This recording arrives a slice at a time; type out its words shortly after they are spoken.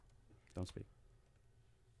Don't speak.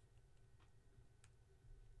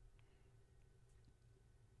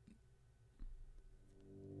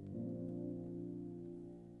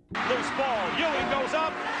 Loose ball. Ewing goes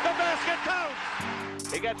up. The basket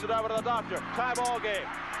counts. He gets it over to the doctor. Tie ball game.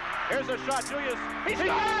 Here's a shot. Julius. He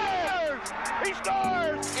scores! He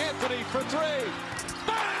scores! Anthony for three.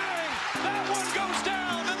 Bang! That one goes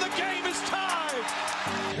down, and the game is tied.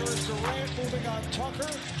 Here is Durant moving on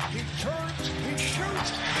Tucker. He turns. He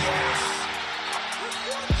shoots. Yes! With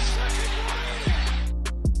 1 second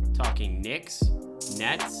remaining. Talking Knicks,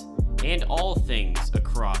 Nets, and all things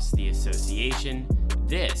across the association.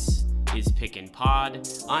 This is Pick and Pod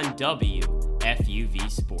on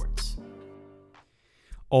WFUV Sports.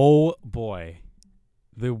 Oh boy,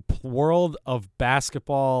 the world of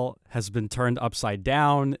basketball has been turned upside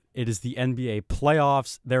down. It is the NBA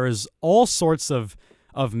playoffs. There is all sorts of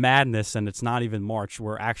madness, and it's not even March.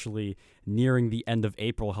 We're actually nearing the end of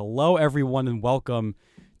April. Hello, everyone, and welcome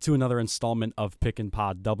to another installment of Pick and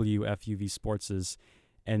Pod, WFUV Sports'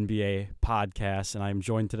 NBA podcast. And I'm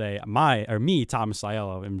joined today, Thomas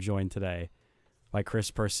Aiello, am joined today by Chris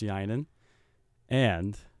Persianen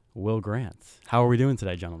and Will Grant. How are we doing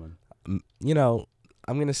today, gentlemen? You know,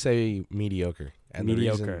 I'm going to say mediocre. And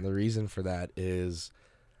Mediocre. The reason for that is,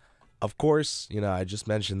 of course, I just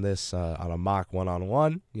mentioned this on a mock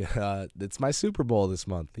one-on-one. It's my Super Bowl this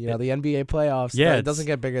month. The NBA playoffs. Yeah, it doesn't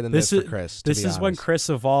get bigger than this for Chris. This is when Chris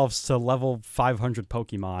evolves to level 500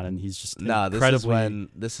 Pokemon, and he's just incredibly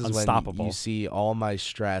this is unstoppable. when you see all my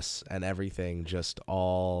stress and everything just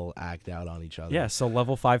all act out on each other. Yeah, so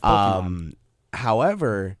level 5 Pokemon.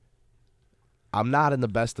 However, I'm not in the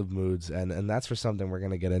best of moods, and that's for something we're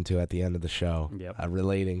going to get into at the end of the show,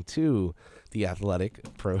 relating to the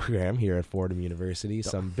athletic program here at Fordham University.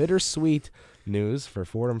 Some bittersweet news for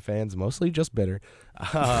Fordham fans, mostly just bitter,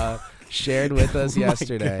 shared with us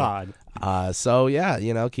yesterday. God. So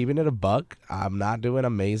keeping it a buck. I'm not doing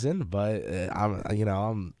amazing, but I'm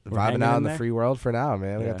vibing out in the free world for now,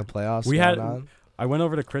 man. We got the playoffs going on. I went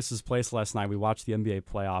over to Chris's place last night. We watched the NBA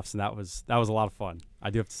playoffs, and that was a lot of fun.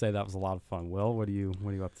 I do have to say that was a lot of fun. Will, what are you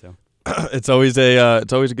up to? It's always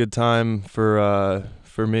a good time for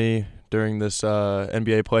me during this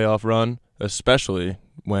NBA playoff run, especially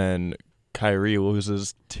when Kyrie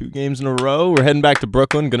loses 2 games in a row. We're heading back to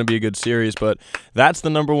Brooklyn. Going to be a good series, but that's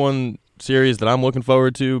the number one series that I'm looking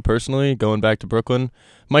forward to personally. Going back to Brooklyn,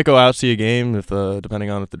 might go out see a game if depending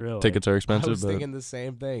on if the tickets are expensive. I was thinking the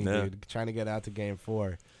same thing, dude. Trying to get out to Game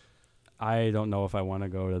 4. I don't know if I want to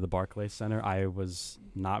go to the Barclays Center. I was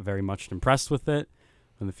not very much impressed with it,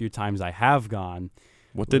 and the few times I have gone.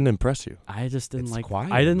 What didn't impress you? I just didn't like.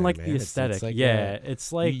 Quiet, I didn't like man. the aesthetic. It's like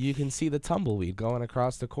it's like you can see the tumbleweed going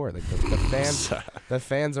across the court. Like the fans, the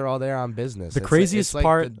fans are all there on business. The craziest it's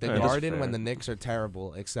part, like the Garden when the Knicks are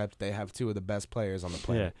terrible, except they have 2 of the best players on the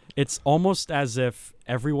planet. Yeah, it's almost as if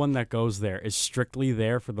everyone that goes there is strictly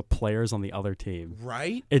there for the players on the other team.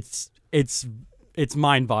 Right? It's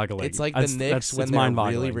mind-boggling. It's like the Knicks when they're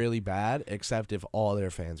really, really bad, except if all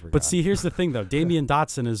their fans were gone. But see, here's the thing, though. Damian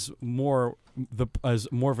Dotson is more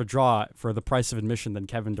of a draw for the price of admission than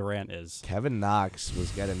Kevin Durant is. Kevin Knox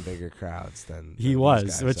was getting bigger crowds than he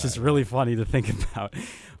was, which is really funny to think about.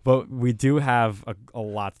 But we do have a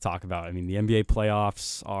lot to talk about. I mean, the NBA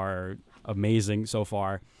playoffs are amazing so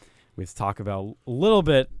far. We have to talk about a little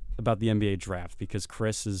bit about the NBA draft because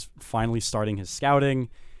Chris is finally starting his scouting.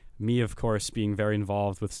 Me, of course, being very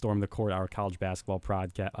involved with Storm the Court, our college basketball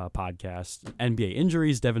podcast. NBA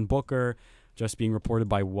injuries, Devin Booker just being reported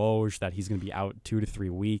by Woj that he's going to be out 2 to 3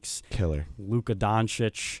 weeks. Killer. Luka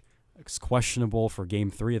Doncic is questionable for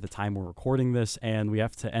Game 3 at the time we're recording this. And we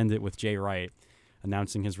have to end it with Jay Wright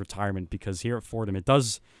announcing his retirement because here at Fordham, it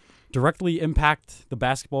does directly impact the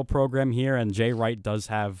basketball program here. And Jay Wright does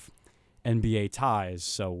have NBA ties,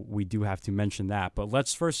 so we do have to mention that. But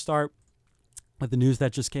let's first start with the news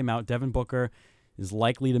that just came out. Devin Booker is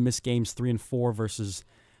likely to miss games 3 and 4 versus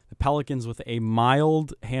the Pelicans with a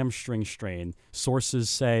mild hamstring strain. Sources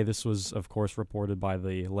say this was, of course, reported by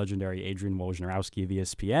the legendary Adrian Wojnarowski of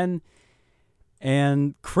ESPN.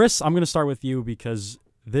 And Chris, I'm going to start with you because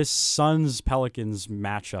this Suns-Pelicans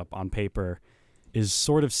matchup on paper is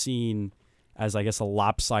sort of seen as, I guess, a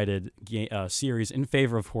lopsided series in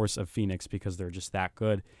favor, of course, of Phoenix because they're just that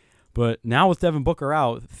good. But now with Devin Booker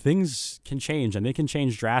out, things can change, and they can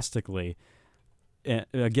change drastically. And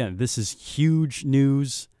again, this is huge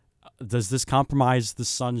news. Does this compromise the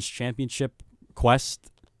Suns' championship quest?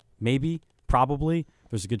 Maybe, probably.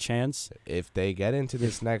 There's a good chance. If they get into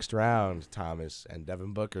this next round, Thomas, and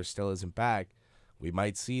Devin Booker still isn't back, we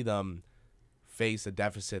might see them face a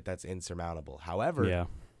deficit that's insurmountable. However,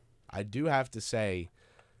 I do have to say,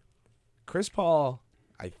 Chris Paul,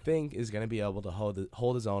 I think, is going to be able to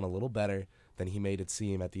hold his own a little better than he made it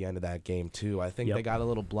seem at the end of that game, too. I think they got a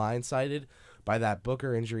little blindsided by that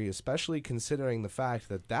Booker injury, especially considering the fact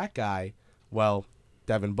that guy, well,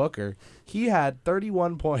 Devin Booker, he had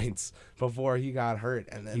 31 points before he got hurt,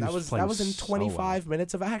 and that was in 25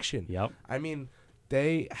 minutes of action. Yep. I mean,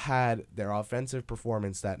 they had their offensive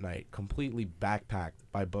performance that night completely backpacked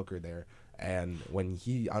by Booker there, and when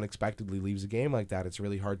he unexpectedly leaves a game like that, it's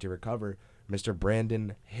really hard to recover. Mr.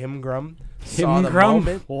 Brandon Ingram saw the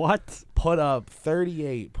moment. What? Put up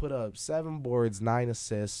 38, put up 7 boards, 9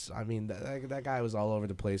 assists. I mean, that guy was all over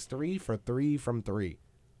the place. 3 for 3 from 3.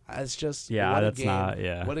 It's just what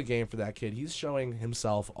a game for that kid. He's showing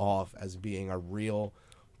himself off as being a real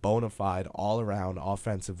bona fide all-around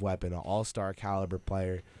offensive weapon, an all-star caliber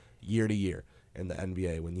player year to year in the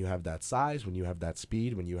NBA. When you have that size, when you have that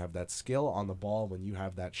speed, when you have that skill on the ball, when you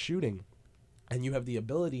have that shooting, and you have the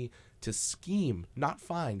ability to scheme, not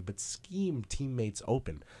find, but scheme teammates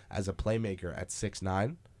open as a playmaker at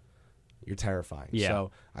 6'9", you're terrifying. Yeah.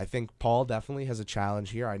 So I think Paul definitely has a challenge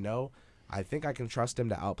here. I think I can trust him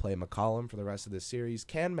to outplay McCollum for the rest of this series.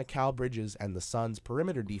 Can Mikal Bridges and the Suns'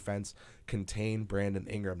 perimeter defense contain Brandon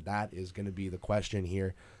Ingram? That is going to be the question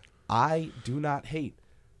here. I do not hate,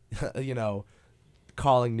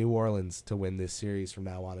 calling New Orleans to win this series from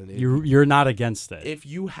now on. And You're not against it. If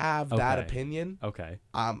you have that opinion, okay,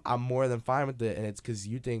 I'm more than fine with it, and it's because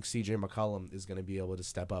you think C.J. McCollum is going to be able to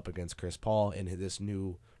step up against Chris Paul in this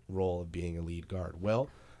new role of being a lead guard. Well,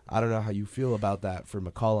 I don't know how you feel about that for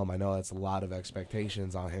McCollum. I know that's a lot of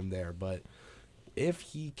expectations on him there, but if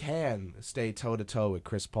he can stay toe-to-toe with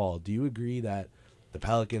Chris Paul, do you agree that the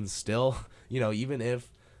Pelicans still, even if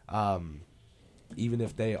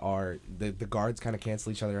they are, the guards kind of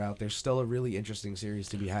cancel each other out, there's still a really interesting series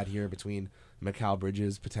to be had here between Mikal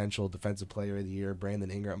Bridges, potential defensive player of the year,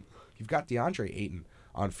 Brandon Ingram. You've got DeAndre Ayton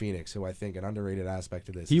on Phoenix, who I think an underrated aspect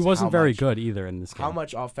of this. He wasn't very good either in this game. How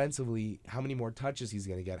much offensively, how many more touches he's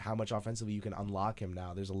going to get, how much offensively you can unlock him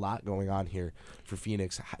now. There's a lot going on here for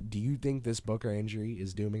Phoenix. Do you think this Booker injury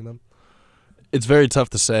is dooming them? It's very tough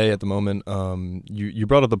to say at the moment. You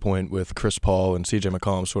brought up the point with Chris Paul and C.J.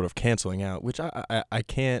 McCollum sort of canceling out, which I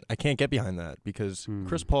can't get behind that, because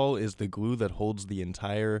Chris Paul is the glue that holds the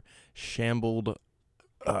entire shambled,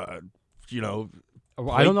 I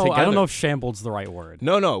don't know. Together. I don't know if "shambled's" the right word.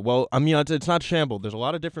 No. Well, I mean, it's not shambled. There's a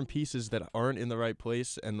lot of different pieces that aren't in the right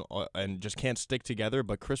place and just can't stick together.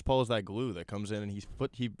 But Chris Paul is that glue that comes in and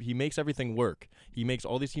he makes everything work. He makes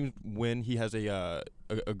all these teams win. He has a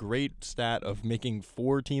great stat of making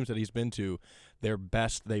 4 teams that he's been to their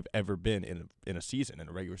best they've ever been in a season, in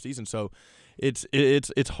a regular season. So it's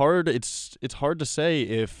hard to say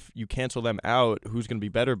if you cancel them out who's going to be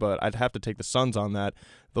better, but I'd have to take the Suns on that.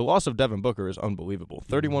 The loss of Devin Booker is unbelievable.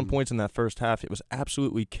 31 points in that first half. It was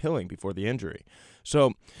absolutely killing before the injury.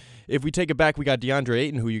 So if we take it back, we got DeAndre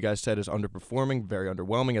Ayton, who you guys said is underperforming, very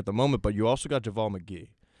underwhelming at the moment, but you also got JaVale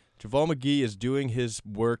McGee. JaVale McGee is doing his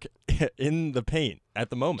work in the paint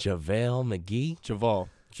at the moment. JaVale McGee? Javal?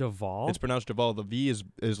 It's pronounced Javal. The V is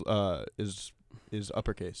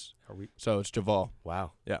uppercase. So it's Javal.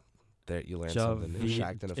 Wow. Yeah. There you learned something new.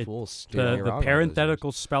 Shaqtin' a fool. The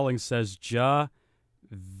parenthetical spelling says Javel.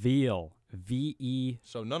 V-E-I-L.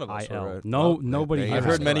 So none of us are right. Nobody. I've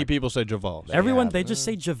heard many people say Javal. Everyone, they just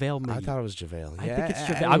say JaVale McGee. I thought it was JaVale. I think it's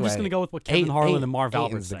JaVale. Anyway, I'm just going to go with what Kevin Harlan and Marv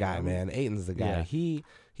Albert say. Ayton's the guy, man. Ayton's the guy. Yeah.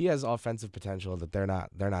 He has offensive potential that they're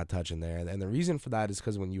not touching there. And the reason for that is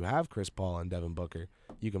because when you have Chris Paul and Devin Booker,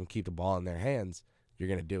 you can keep the ball in their hands, you're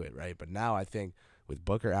going to do it, right? But now I think with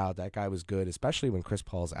Booker out, that guy was good, especially when Chris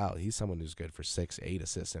Paul's out. He's someone who's good for 6-8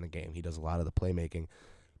 assists in a game. He does a lot of the playmaking.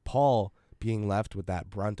 Paul being left with that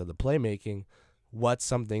brunt of the playmaking, what's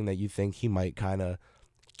something that you think he might kind of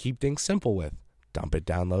keep things simple with? Dump it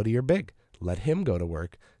down low to your big. Let him go to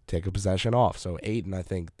work. Take a possession off. So Ayton, I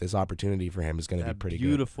think this opportunity for him is going to be pretty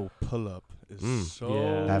beautiful good. Pull-up is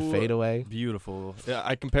that fadeaway. Beautiful. Yeah,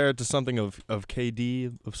 I compare it to something of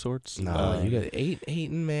KD of sorts. No, you got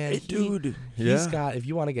Ayton, man. Dude. He's got, if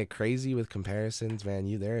you want to get crazy with comparisons,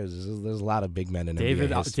 man, there's a lot of big men in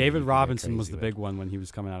NBA history. David Robinson was the big one when he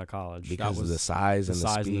was coming out of college. Because of the size and the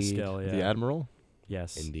speed. And the skill, yeah. The Admiral?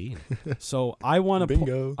 Yes, indeed. So I want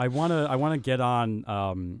to I want to get on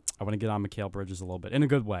Mikal Bridges a little bit in a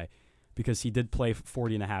good way, because he did play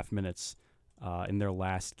 40.5 minutes in their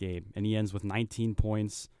last game, and he ends with 19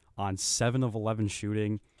 points on 7 of 11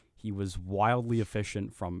 shooting. He was wildly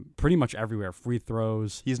efficient from pretty much everywhere. Free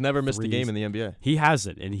throws. He's never missed a game in the NBA. He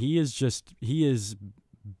hasn't, and he is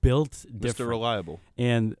built different. Mr. Reliable.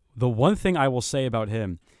 And the one thing I will say about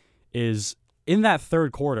him is in that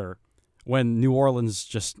third quarter, when New Orleans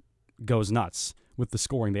just goes nuts with the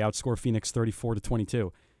scoring. They outscore Phoenix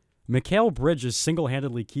 34-22. Mikal Bridges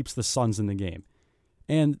single-handedly keeps the Suns in the game.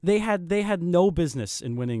 And they had no business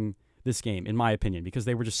in winning this game, in my opinion, because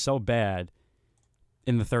they were just so bad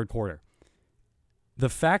in the third quarter. The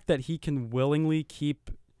fact that he can willingly keep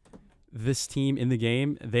this team in the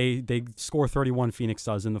game, they score 31, Phoenix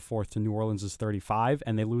does, in the fourth to New Orleans' 35,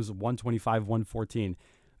 and they lose 125-114.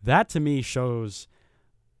 That, to me, shows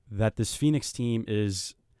that this Phoenix team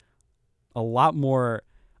is a lot more...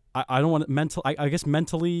 I don't want to I guess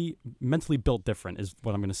mentally built different is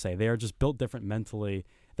what I'm going to say. They are just built different mentally.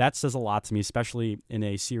 That says a lot to me, especially in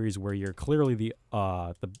a series where you're clearly the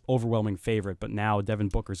overwhelming favorite, but now Devin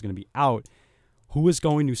Booker is going to be out. Who is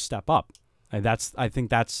going to step up? And I think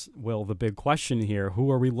that's, Will, the big question here.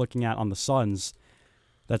 Who are we looking at on the Suns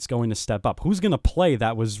that's going to step up? Who's going to play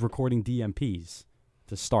that was recording DMPs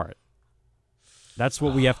to start? That's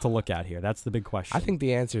what we have to look at here. That's the big question. I think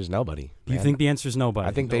the answer is nobody. You think the answer is nobody?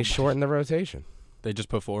 I think they shortened the rotation. They just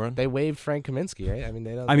put 4 in? They waived Frank Kaminsky, right? I mean,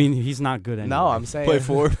 they don't. I mean, he's not good anyway. No, I'm saying Play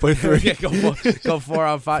 4, play 3. Yeah, go 4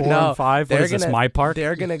 on 5. 4 on 5. What is this, my park?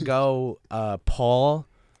 They're gonna go Paul,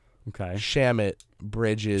 okay, Shamet,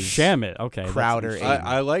 Bridges, Shamet. Okay, Crowder.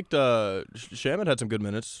 I liked Shamet had some good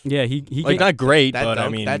minutes. Yeah, he Like, not great, that but dunk- I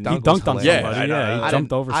mean, that he dunk was dunked on hilarious. somebody. Yeah, He I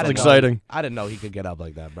jumped over I somebody. didn't know- exciting. I didn't know he could get up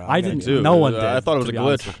like that, bro. I didn't. too. No one did. I thought it was to a be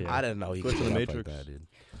honest glitch. with you. I didn't know he Glitch could in the get up like Matrix. that, dude.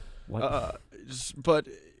 What? But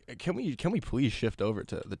can we please shift over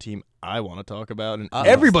to the team I want to talk about and Uh-oh.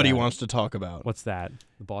 everybody What's that? wants to talk about? What's that?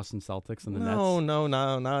 The Boston Celtics and the Nets?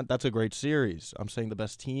 No. That's a great series. I'm saying the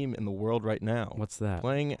best team in the world right now. What's that?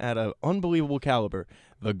 Playing at an unbelievable caliber,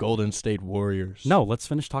 the Golden State Warriors. No, let's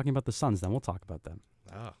finish talking about the Suns, then we'll talk about them.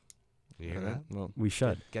 Oh, you hear All that? right, well, We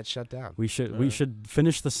should. Get shut down. We should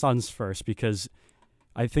finish the Suns first, because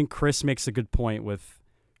I think Chris makes a good point with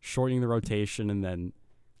shortening the rotation, and then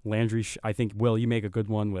Landry. I think, Will, you make a good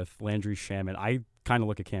one with Landry Shamet. I kind of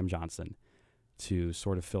look at Cam Johnson to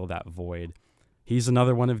sort of fill that void. He's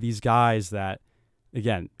another one of these guys that,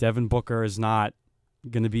 again, Devin Booker is not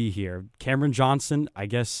going to be here. Cameron Johnson, I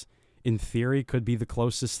guess, in theory, could be the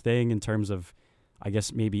closest thing in terms of, I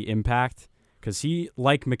guess, maybe impact. Because he,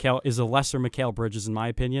 like Mikal, is a lesser Mikal Bridges, in my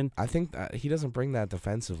opinion. I think he doesn't bring that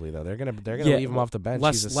defensively though. They're gonna Yeah, leave him off the bench.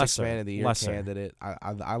 He's a lesser, 6th man of the year lesser. candidate.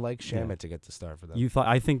 I like Shamet to get the start for them.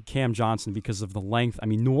 I think Cam Johnson, because of the length. I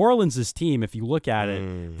mean, New Orleans' team, if you look at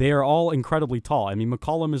it, they are all incredibly tall. I mean,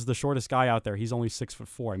 McCollum is the shortest guy out there. He's only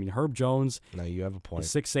 6'4". I mean, Herb Jones No, you have a is point.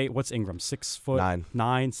 6'8". What's Ingram? 6'9",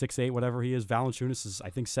 6'8", whatever he is. Valanciunas is,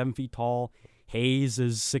 I think, 7 feet tall. Hayes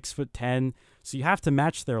is 6'10". So you have to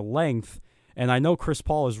match their length. And I know Chris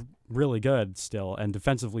Paul is really good still, and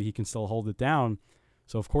defensively he can still hold it down.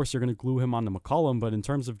 So, of course, you're going to glue him onto McCollum. But in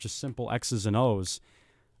terms of just simple X's and O's,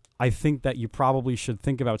 I think that you probably should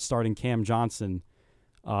think about starting Cam Johnson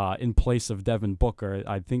in place of Devin Booker.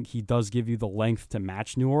 I think he does give you the length to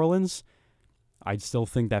match New Orleans. I still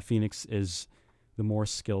think that Phoenix is the more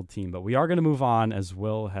skilled team. But we are going to move on, as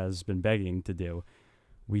Will has been begging to do.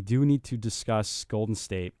 We do need to discuss Golden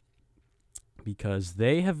State, because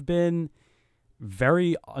they have been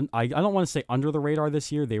very, I don't want to say under the radar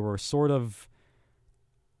this year. They were sort of,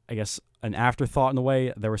 I guess, an afterthought in a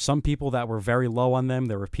way. There were some people that were very low on them.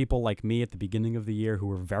 There were people like me at the beginning of the year who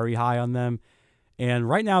were very high on them. And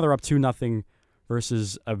right now they're up 2-0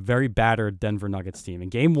 versus a very battered Denver Nuggets team. In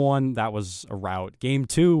Game 1, that was a rout. Game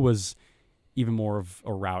 2 was even more of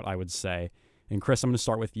a rout, I would say. And Chris, I'm going to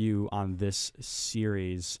start with you on this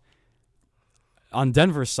series. On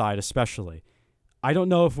Denver's side especially, I don't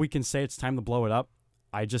know if we can say it's time to blow it up.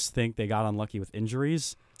 I just think they got unlucky with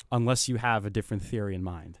injuries, unless you have a different theory in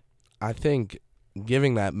mind. I think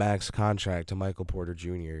giving that max contract to Michael Porter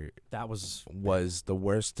Jr. That was the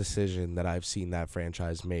worst decision that I've seen that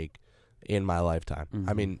franchise make in my lifetime. Mm-hmm.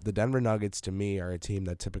 I mean, the Denver Nuggets, to me, are a team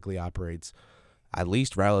that typically operates at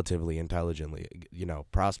least relatively intelligently. You know,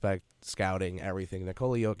 prospect, scouting, everything.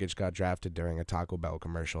 Nikola Jokic got drafted during a Taco Bell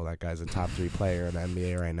commercial. That guy's a top 3 player in the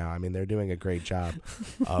NBA right now. I mean, they're doing a great job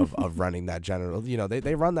of running that general. You know,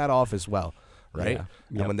 they run that off as well, right? Yeah.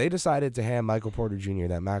 And Yep. when they decided to hand Michael Porter Jr.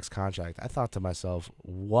 that max contract, I thought to myself,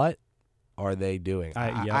 what are they doing?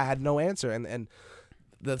 I had no answer. And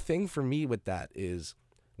the thing for me with that is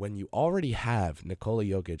when you already have Nikola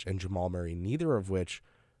Jokic and Jamal Murray, neither of which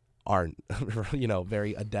are, you know,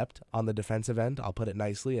 very adept on the defensive end, I'll put it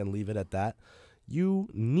nicely and leave it at that. You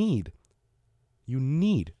need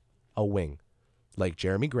a wing like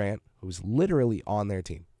Jeremy Grant, who's literally on their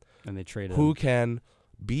team, And they traded who him. can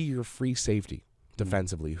be your free safety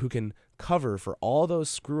defensively, who can cover for all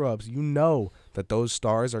those screw-ups you know that those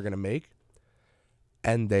stars are going to make.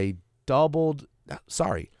 And they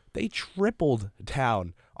They tripled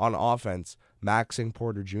down on offense, maxing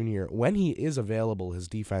Porter Jr. When he is available, his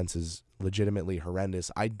defense is legitimately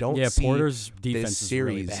horrendous. I don't see Porter's defense this is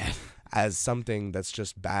really series bad. as something that's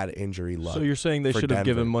just bad injury luck. So you're saying they for should have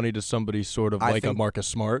given Denver. money to somebody sort of I like a think- Marcus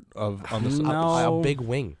Smart on the No. a big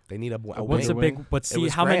wing. They need a What's wing. a big? But It see,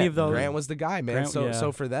 was how Grant. many of those? Grant was the guy, man. Grant, so yeah.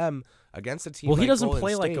 so for them against a team, Well, he like doesn't Golden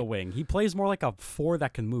play like State, a wing. He plays more like a 4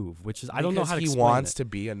 that can move, which is I don't know how to because he explain wants it. to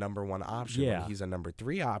be a number 1 option. Yeah. When he's a number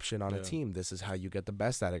 3 option on a team, this is how you get the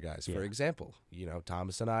best out of guys. For Yeah. example,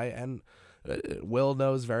 Thomas and I and Will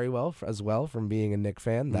knows very well as well from being a Knick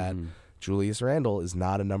fan that Julius Randle is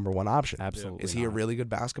not a number 1 option. Absolutely Is he a not. really good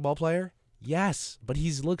basketball player? Yes, but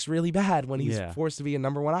he looks really bad when he's Yeah. forced to be a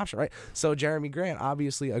number 1 option, right? So Jeremy Grant,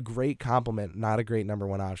 obviously a great compliment, not a great number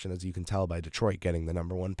 1 option, as you can tell by Detroit getting the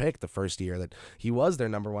number 1 pick the first year that he was their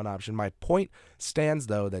number 1 option. My point stands,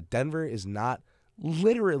 though, that Denver is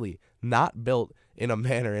literally not built in a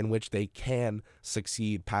manner in which they can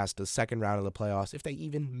succeed past the second round of the playoffs, if they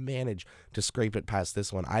even manage to scrape it past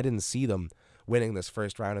this one. I didn't see them winning this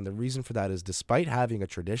first round, and the reason for that is despite having a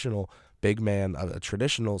traditional big man, a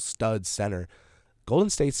traditional stud center, Golden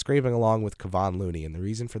State's scraping along with Kevon Looney, and the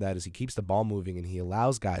reason for that is he keeps the ball moving and he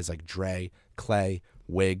allows guys like Dre, Clay,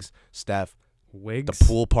 Wiggs, Steph, Wiggs, the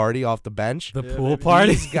pool party off the bench. the pool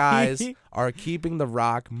party. These guys are keeping the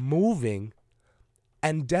rock moving,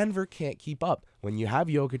 and Denver can't keep up. When you have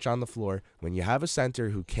Jokic on the floor, when you have a center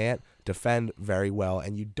who can't defend very well,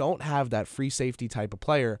 and you don't have that free safety type of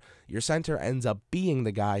player, your center ends up being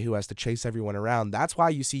the guy who has to chase everyone around. That's why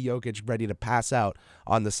you see Jokic ready to pass out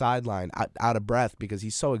on the sideline, out of breath, because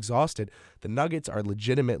he's so exhausted. The Nuggets are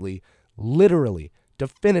legitimately, literally,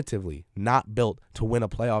 definitively not built to win a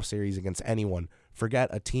playoff series against anyone. Forget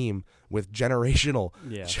a team with generational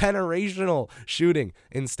shooting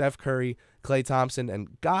in Steph Curry, Klay Thompson,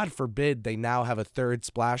 and God forbid they now have a third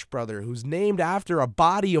Splash brother who's named after a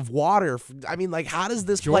body of water. I mean, like, how does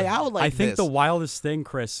this play out like I this? think the wildest thing,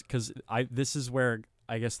 Chris, because this is where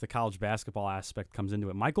I guess the college basketball aspect comes into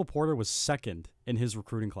it. Michael Porter was second in his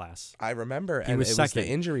recruiting class. I remember, He and was it second. was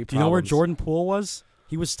the injury Do you know where problems. Jordan Poole was?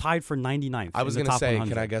 He was tied for 99th. I was going gonna to say,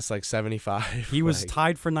 100. can I guess like 75? He was Like,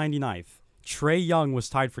 tied for 99th. Trey Young was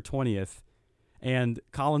tied for 20th, and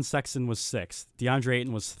Colin Sexton was 6th. DeAndre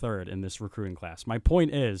Ayton was 3rd in this recruiting class. My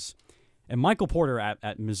point is, and Michael Porter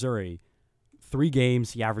at Missouri, 3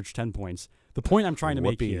 games, he averaged 10 points. The point I'm trying to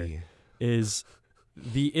make here whoopee. is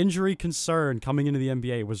the injury concern coming into the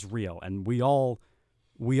NBA was real, and we all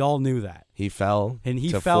knew that. He fell And he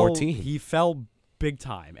to fell 14. He fell big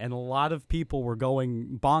time, and a lot of people were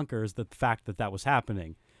going bonkers at the fact that was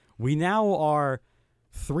happening. We now are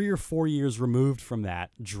 3 or 4 years removed from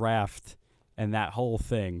that draft and that whole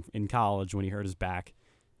thing in college when he hurt his back.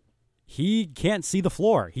 He can't see the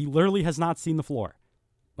floor. He literally has not seen the floor,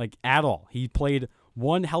 like, at all. He played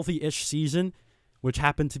one healthy-ish season, which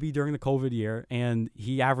happened to be during the COVID year, and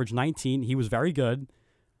he averaged 19. He was very good,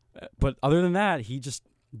 but other than that, he just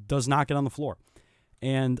does not get on the floor.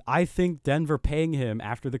 And I think Denver paying him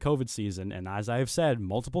after the COVID season, and as I have said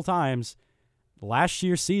multiple times, last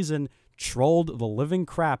year's season trolled the living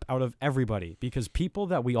crap out of everybody because people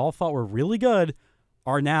that we all thought were really good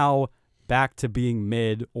are now back to being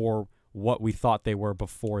mid or what we thought they were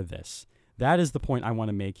before this. That is the point I want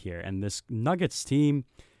to make here. And this Nuggets team,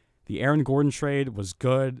 the Aaron Gordon trade was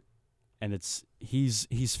good, and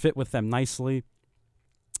he's fit with them nicely.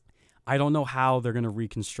 I don't know how they're going to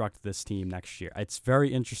reconstruct this team next year. It's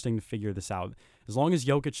very interesting to figure this out. As long as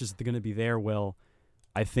Jokic is going to be there,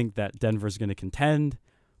 I think that Denver's going to contend.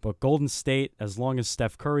 But Golden State, as long as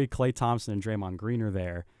Steph Curry, Klay Thompson, and Draymond Green are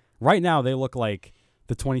there, right now they look like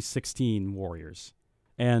the 2016 Warriors.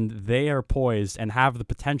 And they are poised and have the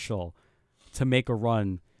potential to make a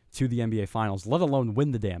run to the NBA Finals, let alone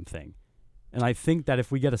win the damn thing. And I think that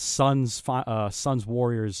if we get a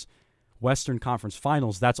Suns-Warriors Western Conference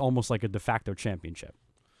Finals, that's almost like a de facto championship.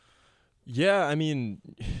 Yeah, I mean,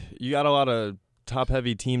 you got a lot of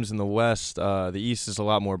top-heavy teams in the West. The East is a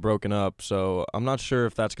lot more broken up, so I'm not sure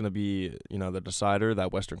if that's going to be, the decider,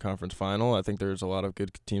 that Western Conference Final. I think there's a lot of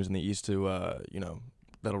good teams in the East to,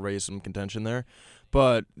 that'll raise some contention there.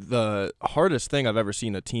 But the hardest thing I've ever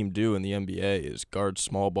seen a team do in the NBA is guard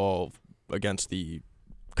small ball against the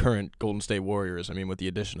current Golden State Warriors. I mean, with the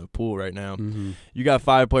addition of Poole right now, you got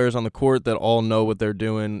 5 players on the court that all know what they're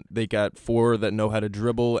doing. They got 4 that know how to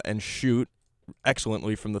dribble and shoot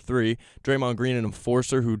excellently from the 3. Draymond Green, an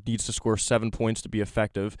enforcer who needs to score 7 points to be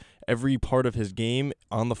effective. Every part of his game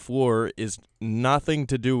on the floor is nothing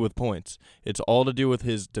to do with points. It's all to do with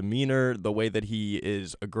his demeanor, the way that he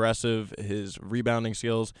is aggressive, his rebounding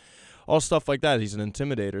skills. all stuff like that. He's an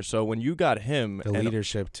intimidator. So when you got him, the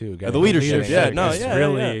leadership too. The leadership, yeah,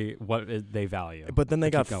 really what they value. But then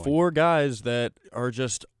they got 4 guys that are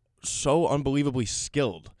just so unbelievably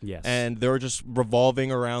skilled. Yes. And they're just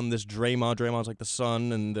revolving around this Draymond. Draymond's like the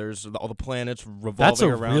sun, and there's all the planets revolving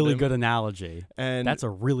around him. That's a really good analogy. And that's a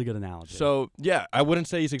really good analogy. So, yeah, I wouldn't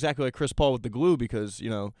say he's exactly like Chris Paul with the glue because,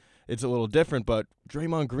 it's a little different, but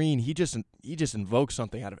Draymond Green, he just invokes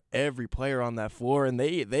something out of every player on that floor, and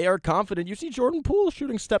they are confident. You see Jordan Poole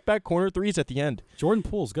shooting step-back corner threes at the end. Jordan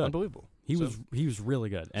Poole's good. Unbelievable. He was really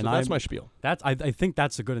good, and that's my spiel. I think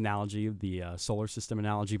that's a good analogy, the solar system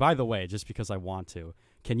analogy. By the way, just because I want to,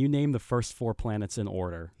 can you name the first 4 planets in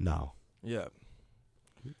order? No. Yeah.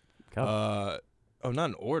 Go. Not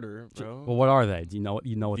in order, bro. Well, what are they? Do you know?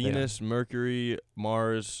 What Venus, Mercury,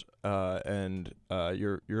 Mars, and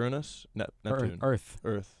Uranus, Neptune, Earth.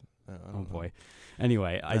 Oh boy.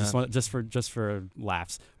 Anyway, I just want just for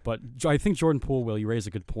laughs, but I think Jordan Poole. You raise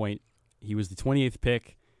a good point. He was the 28th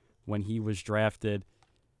pick when he was drafted,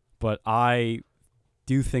 but I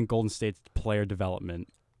do think Golden State's player development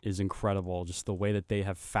is incredible. Just the way that they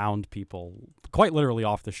have found people quite literally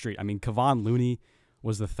off the street. I mean, Kevon Looney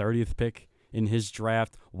was the 30th pick in his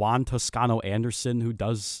draft. Juan Toscano Anderson, who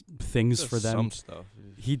does things for them. Some stuff.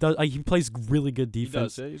 He does. He plays really good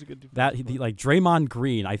defense. He does. Yeah, he's a good defense. Like Draymond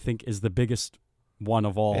Green, I think is the biggest one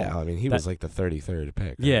of all. Yeah, I mean, he was like the 33rd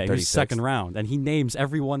pick. Yeah, he was second round, and he names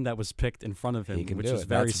everyone that was picked in front of him, which is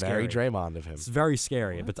very scary. That's very Draymond of him. It's very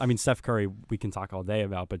scary. What? But I mean, Steph Curry, we can talk all day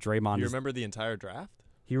about, but Draymond. You remember the entire draft?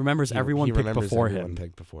 He remembers everyone picked before him. Everyone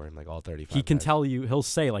picked before him, like all 35. He can tell you. He'll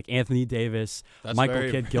say like Anthony Davis, Michael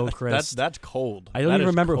Kidd-Gilchrist. That's cold. I don't even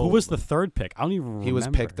remember who was the 3rd pick. I don't even remember. He was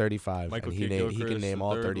picked 35. Michael and he can name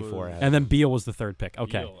all 34. And then Beal was the 3rd pick.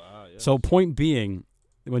 Okay. So point being,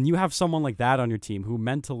 when you have someone like that on your team who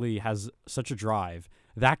mentally has such a drive,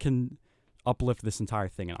 that can uplift this entire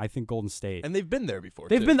thing. And I think Golden State, and they've been there before.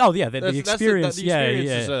 They've been. Oh yeah, the experience. The experience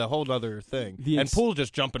is a whole other thing. And Poole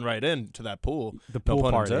just jumping right into that pool. The pool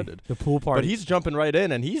party. The pool party. But he's jumping right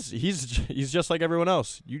in, and he's just like everyone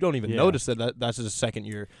else. You don't even notice that's his second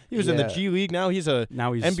year. He was in the G League. Now he's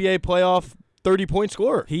NBA playoff 30-point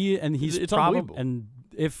scorer. It's unbelievable. And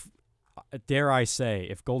if dare I say,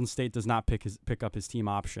 if Golden State does not pick up his team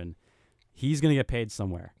option, he's going to get paid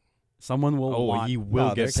somewhere. Someone will want. He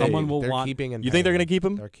will get paid. Someone will they're want. Keeping and you think they're going to keep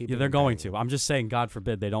him? They're going to. I'm just saying, God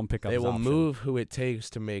forbid they don't pick up. They his will option. move who it takes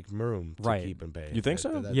to make room to right. keep him paid. You think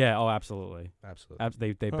so? Yeah. Oh, absolutely.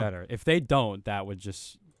 Absolutely. They better. If they don't, that would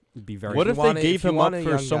just be very. What if they gave him up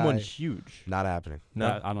for someone huge? Not happening.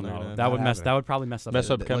 No, I don't know. That would mess. That would probably mess up.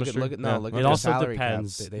 Chemistry. Look at it also salary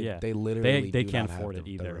depends. Cap. They literally they can't afford it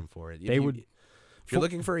either. Room for it. They would. If you're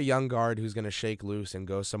looking for a young guard who's going to shake loose and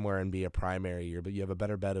go somewhere and be a primary year, but you have a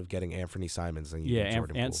better bet of getting Anthony Simons than you do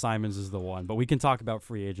Jordan Poole. Ant Simons is the one. But we can talk about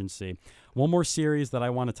free agency. One more series that I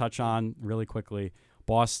want to touch on really quickly.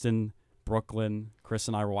 Boston, Brooklyn. Chris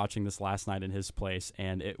and I were watching this last night in his place,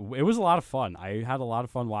 and it was a lot of fun. I had a lot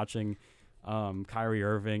of fun watching Kyrie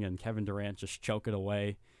Irving and Kevin Durant just choke it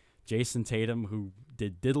away. Jason Tatum, who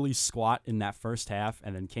did diddly squat in that first half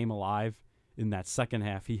and then came alive in that second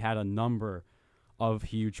half. He had a number of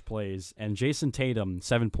huge plays. And Jason Tatum,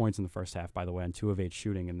 7 points in the first half, by the way, on 2 of 8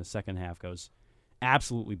 shooting in the second half, goes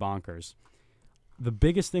absolutely bonkers. The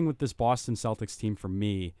biggest thing with this Boston Celtics team for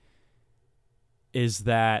me is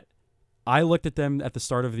that I looked at them at the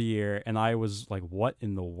start of the year and I was like, what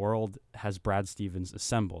in the world has Brad Stevens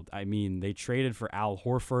assembled? I mean, they traded for Al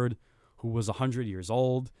Horford, who was 100 years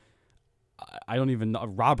old. I don't even know.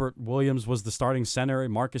 Robert Williams was the starting center,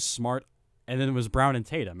 Marcus Smart, and then it was Brown and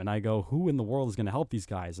Tatum. And I go, who in the world is going to help these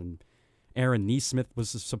guys? And Aaron Nesmith was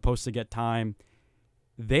supposed to get time.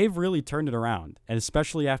 They've really turned it around, and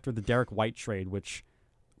especially after the Derek White trade, which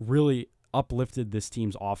really uplifted this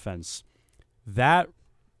team's offense. That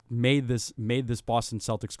made this Boston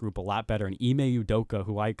Celtics group a lot better. And Ime Udoka,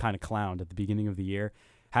 who I kind of clowned at the beginning of the year,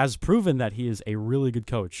 has proven that he is a really good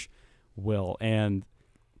coach, Will. And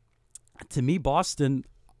to me, Boston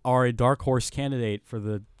are a dark horse candidate for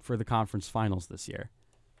the conference finals this year.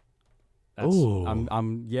 Ooh. We're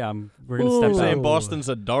gonna step back. Saying Boston's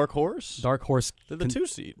a dark horse? Dark horse. They're the 2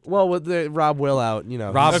 seed. Well, with the Rob Will out,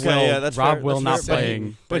 Rob Will not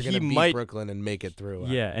playing, but he might Brooklyn and make it through.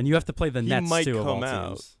 Yeah, and you have to play the Nets might too. Come of all out.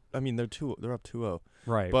 Teams. I mean, they're up 2-0.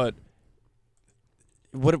 Right, but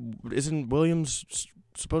what isn't Williams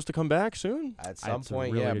supposed to come back soon? At some That's a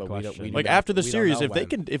point, really yeah, good but we don't. question. We Like don't- after the we don't series, know if when.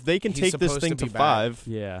 they can He's take this supposed thing to to be back. 5,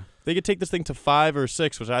 Yeah. they could take this thing to 5 or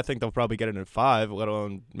 6, which I think they'll probably get it in 5, let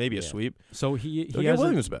alone maybe a Yeah. sweep. So he They'll get has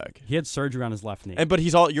Williams back. he had surgery on his left knee. But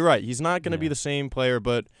you're right. He's not going to be Yeah. the same player,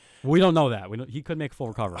 but We don't know that. He could make full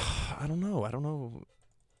recovery. I don't know.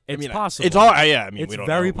 It's I mean, possible. It's all. Yeah, I mean, It's we don't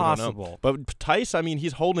very know. We don't know. possible. But Tice, I mean,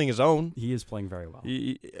 he's holding his own. He is playing very well.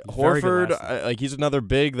 He, Very good Horford, last night. he's another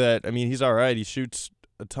big that. I mean, he's all right. He shoots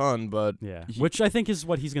a ton, but Yeah, he- which I think is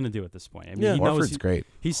what he's going to do at this point. I mean, Yeah. he knows Horford's great.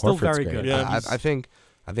 he's still Horford's very great. good. Yeah. I think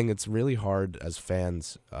it's really hard as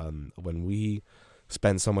fans when we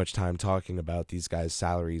spend so much time talking about these guys'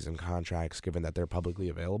 salaries and contracts, given that they're publicly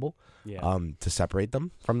available, Yeah, to separate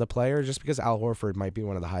them from the player. Just because Al Horford might be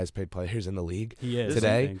one of the highest paid players in the league he is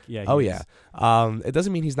today. I think. Yeah. Oh he yeah. is. It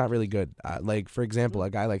doesn't mean he's not really good. Like for example, a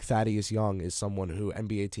guy like Thaddeus Young is someone who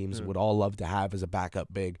NBA teams would all love to have as a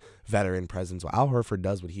backup big veteran presence. Well, Al Horford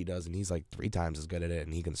does what he does, and he's like 3 times as good at it,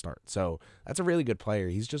 and he can start. So that's a really good player.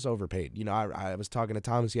 He's just overpaid. You know, I was talking to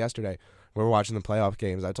Thomas yesterday. We were watching the playoff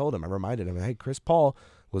games. I reminded him, hey, Chris Paul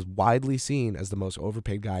was widely seen as the most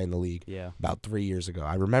overpaid guy in the league Yeah. about 3 years ago.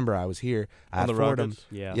 I remember I was here at on the Fordham. Rockets.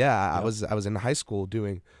 Yeah. Yeah, Yep. I was in high school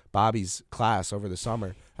doing Bobby's class over the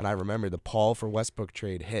summer, and I remember the Paul for Westbrook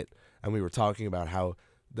trade hit, and we were talking about how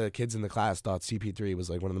the kids in the class thought CP3 was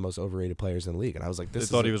like one of the most overrated players in the league, and I was like, They "This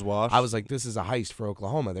thought is he was washed. I was like, this is a heist for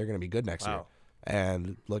Oklahoma. They're going to be good next year." Wow.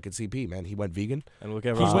 And look at CP, man. He went vegan. And look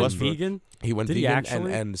at He Russell went Westbrook. vegan. He went Did he vegan,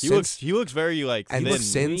 actually? and He since looks very like and thin.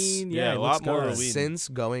 since Lean, yeah, he a looks lot more good. lean. since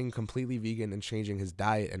going completely vegan and changing his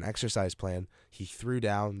diet and exercise plan, he threw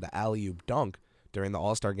down the alley-oop dunk during the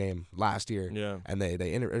All-Star game last year. Yeah. And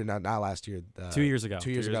not last year. 2 years ago. 2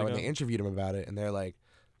 years ago, and they interviewed him about it, and they're like,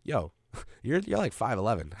 "Yo, you're like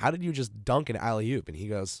 5'11". How did you just dunk an alley oop?" And he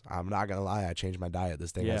goes, "I'm not gonna lie, I changed my diet.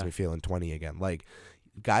 This thing has Yeah. me feeling 20 again." Like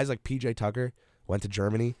guys like PJ Tucker went to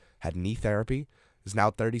Germany, had knee therapy, is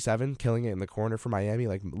now 37, killing it in the corner for Miami.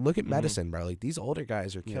 Like, look at medicine, bro. Like these older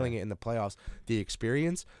guys are killing it in the playoffs. The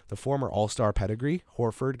experience, the former All-Star pedigree,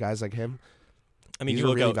 Horford, guys like him. I mean, These you are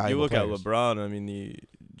look really at valuable players. LeBron. I mean,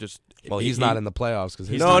 Well, he's not in the playoffs because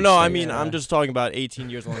No, I mean, I'm just talking about 18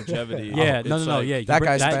 years longevity. Yeah, It's no. like- Yeah, you that bring-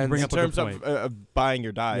 guy you spends- bring In up a good terms point. of buying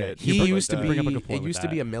your diet, He stuff used like to that. bring up a be. good point It with used to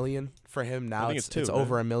be that. $1 million for him. Now think it's it's 2,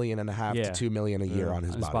 over right? $1.5 million to $2 million a year on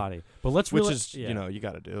his body. But let's which reel is it, yeah. you know you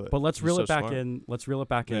got to do it. But let's He's reel so it back smart. in. Let's reel it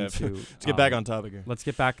back Yeah. into. Let's get back on topic here. Let's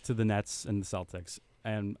get back to the Nets and the Celtics.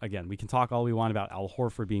 And again, we can talk all we want about Al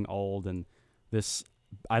Horford being old and this.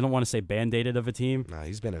 I don't want to say band-aided of a team, Nah,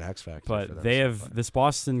 he's been an X factor. for them but they so have far. this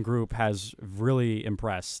Boston group has really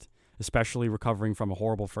impressed, especially recovering from a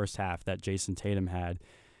horrible first half that Jason Tatum had.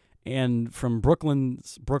 And from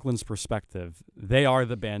Brooklyn's perspective, they are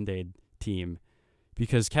the Band-Aid team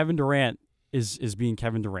because Kevin Durant is being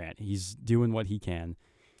Kevin Durant. He's doing what he can.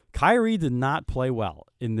 Kyrie did not play well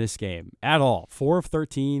in this game at all. 4 of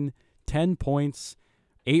 13, 10 points,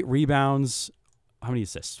 8 rebounds. How many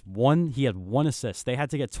assists? He had 1 assist. They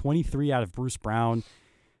had to get 23 out of Bruce Brown.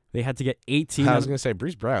 They had to get 18 I out was of gonna say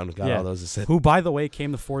Bruce Brown got all those assists. who, by the way,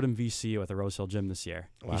 came to Fordham VCU at the Rose Hill Gym this year.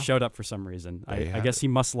 Wow. He showed up for some reason. There you I have guess he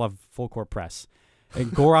must love full court press.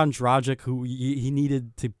 And Goran Dragic, who he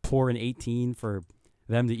needed to pour an 18 for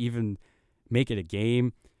them to even make it a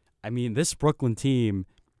game. I mean, this Brooklyn team,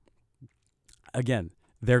 again,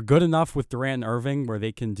 they're good enough with Durant and Irving where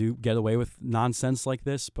they can get away with nonsense like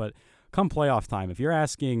this. But come playoff time, if you're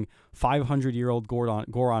asking 500-year-old Goran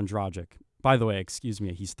Dragic, by the way, excuse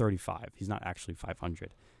me, he's 35. He's not actually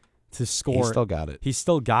 500. To score, He still got it. He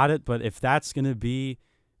still got it, but if that's going to be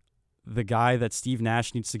the guy that Steve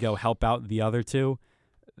Nash needs to go help out the other two,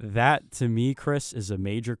 that to me, Chris, is a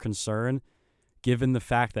major concern given the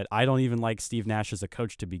fact that I don't even like Steve Nash as a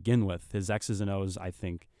coach to begin with. His X's and O's, I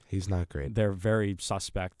think, He's not great. they're very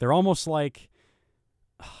suspect. They're almost like,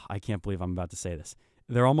 I can't believe I'm about to say this.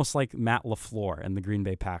 They're almost like Matt LaFleur and the Green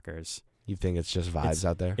Bay Packers. You think it's just vibes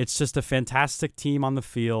out there? It's just a fantastic team on the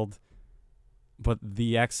field, but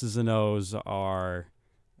the X's and O's are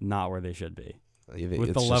not where they should be. With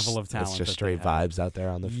It's the level of It's talent just that they straight have. vibes out there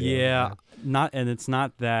on the field. Yeah, it's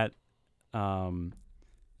not that, and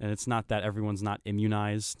it's not that everyone's not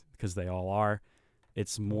immunized because they all are.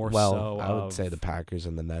 It's more Well, so. I would of- say the Packers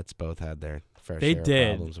and the Nets both had their fair They share did.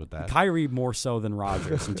 of problems with that. Kyrie more so than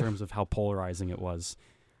Rodgers in terms of how polarizing it was.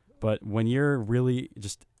 But when you're really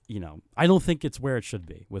just, I don't think it's where it should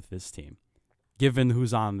be with this team, given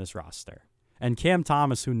who's on this roster. And Cam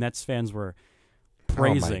Thomas, who Nets fans were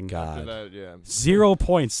praising, Oh my After God. that, yeah. 0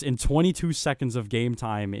 points in 22 seconds of game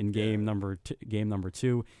time in game number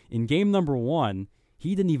 2. In game number 1,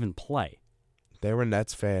 he didn't even play. There were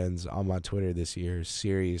Nets fans on my Twitter this year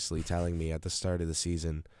seriously telling me at the start of the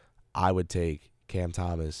season I would take Cam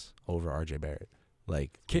Thomas over RJ Barrett.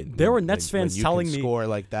 Like there were Nets fans when you telling can me score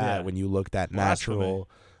like that when you looked at natural.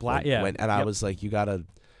 I was like, you gotta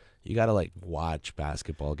like watch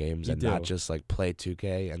basketball games and not just like play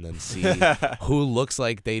 2K and then see who looks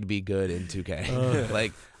like they'd be good in 2K.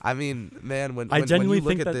 Like, I mean, man, when I genuinely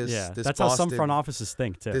when you look think at that this that's Boston, how some front offices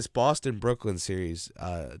think too. This Boston-Brooklyn series,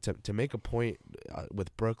 to make a point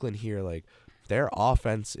with Brooklyn here, like their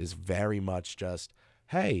offense is very much just,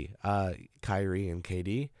 hey, Kyrie and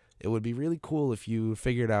KD, it would be really cool if you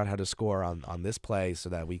figured out how to score on this play so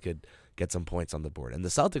that we could get some points on the board. And the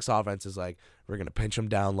Celtics offense is like, we're going to pinch him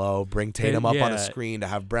down low, bring Tatum up on a screen to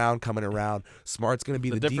have Brown coming around. Smart's going to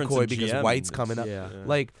be the decoy because White's coming up. Yeah.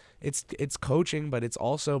 Like, it's coaching, but it's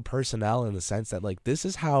also personnel in the sense that, like, this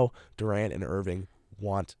is how Durant and Irving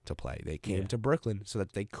want to play. They came to Brooklyn so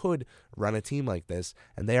that they could run a team like this,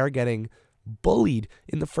 and they are getting bullied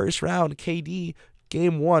in the first round. KD,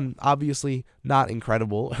 Game 1, obviously not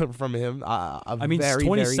incredible from him. Very,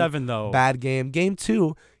 27 very though. Bad game. Game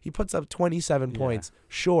 2, he puts up 27 points.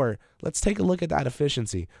 Sure, let's take a look at that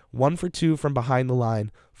efficiency. 1 for 2 from behind the line.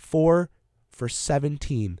 4 for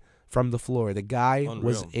 17 from the floor. The guy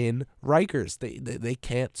was in Rikers. They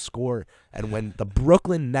can't score. And when the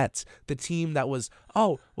Brooklyn Nets, the team that was,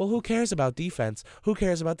 who cares about defense? Who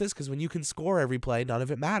cares about this? Because when you can score every play, none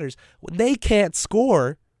of it matters. When they can't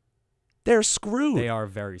score, they're screwed. They are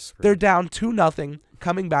very screwed. They're down 2-0,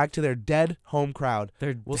 coming back to their dead home crowd.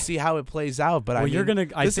 We'll see how it plays out. But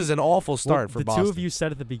this is an awful start for Boston. The two of you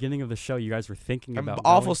said at the beginning of the show you guys were thinking about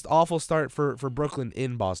awful start for Brooklyn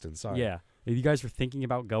in Boston. Sorry. Yeah, you guys were thinking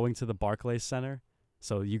about going to the Barclays Center,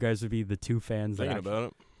 so you guys would be the two fans thinking about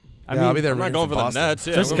it. I'll be there. I'm not going for the Nets.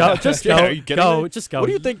 Yeah, just go. Just go. Are you kidding me? Just go. What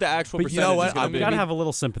do you think the actual percentage you know what? is going to be? You gotta have a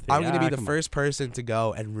little sympathy. I'm going to be the first person to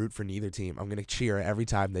go and root for neither team. I'm going to cheer every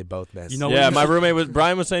time they both miss. You know my roommate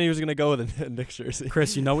Brian was saying he was going to go with a Knicks jersey.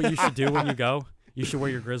 Chris, you know what you should do when you go? You should wear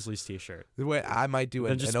your Grizzlies t-shirt. I might do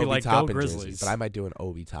an just Obi like, Toppin Grizzlies. jersey, but I might do an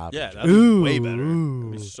Obi Toppin. Yeah, that'd be way better. Ooh.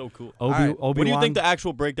 That'd be so cool. What do you think the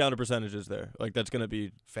actual breakdown of percentages there? Like, that's going to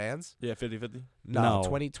be fans? Yeah, 50-50? No,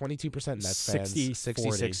 22% Nets fans,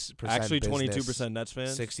 66% actually business, 22% Nets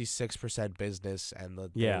fans? 66% business, and the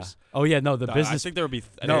business. I think there would be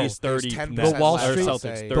at least 30.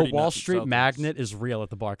 The Wall Street magnet is real at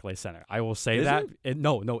the Barclays Center. I will say that.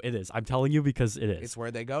 No, it is. I'm telling you because it is. It's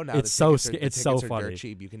where they go now. It's so funny. Dirt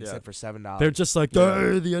cheap. You can sit for $7. They're just like,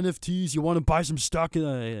 hey, the NFTs. You want to buy some stock?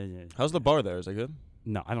 How's the bar there? Is it good?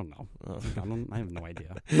 No, I don't know. I have no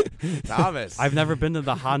idea. Thomas, I've never been to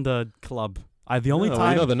the Honda Club. The only time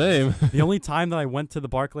I know the name. The only time that I went to the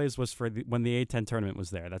Barclays was for when the A10 tournament was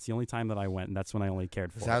there. That's the only time that I went, and that's when I only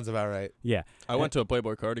cared for. Sounds about right. Yeah, I went to a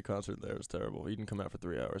Playboi Carti concert there. It was terrible. He didn't come out for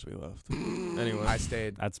 3 hours. We left. Anyway, I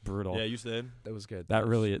stayed. That's brutal. Yeah, you stayed. That was good.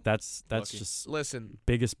 That's lucky. just listen.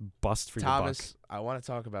 Biggest bust for Thomas, your buck. I want to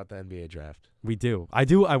talk about the NBA draft. We do.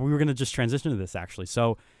 We were gonna just transition to this actually.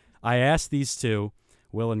 So, I asked these two,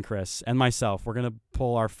 Will and Chris, and myself. We're gonna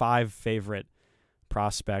pull our 5 favorite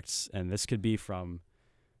prospects, and this could be from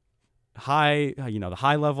the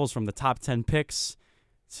high levels, from the top 10 picks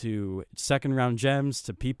to second round gems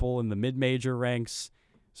to people in the mid-major ranks.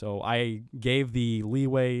 So I gave the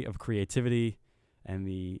leeway of creativity and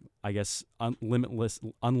the, I guess,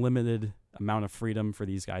 unlimited amount of freedom for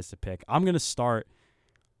these guys to pick. I'm going to start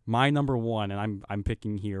my number 1, and I'm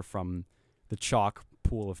picking here from the chalk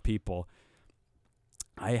pool of people.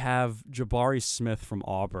 I have Jabari Smith from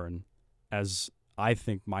Auburn as, I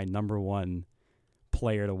think, my number 1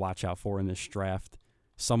 player to watch out for in this draft.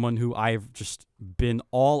 Someone who I've just been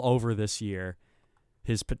all over this year.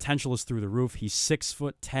 His potential is through the roof. He's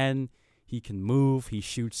 6'10". He can move. He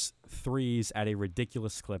shoots threes at a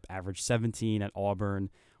ridiculous clip. Averaged 17 at Auburn.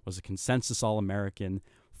 Was a consensus All-American.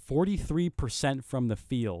 43% from the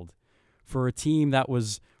field for a team that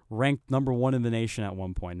was ranked number 1 in the nation at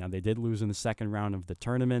one point. Now, they did lose in the second round of the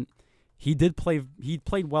tournament. He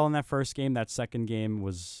played well in that first game. That second game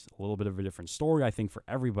was a little bit of a different story, I think, for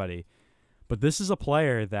everybody. But this is a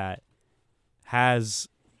player that has,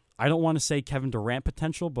 I don't want to say Kevin Durant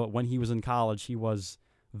potential, but when he was in college, he was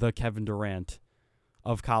the Kevin Durant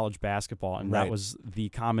of college basketball. And that was the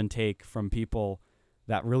common take from people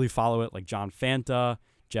that really follow it, like John Fanta,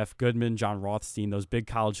 Jeff Goodman, John Rothstein. Those big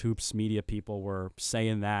college hoops media people were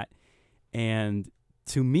saying that. And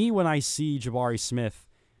to me, when I see Jabari Smith,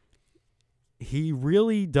 he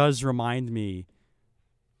really does remind me,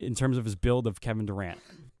 in terms of his build, of Kevin Durant.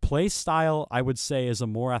 Play style, I would say, is a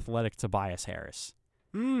more athletic Tobias Harris.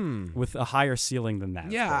 With a higher ceiling than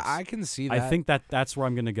that. Yeah, I can see that. I think that's where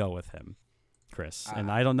I'm going to go with him. Chris. And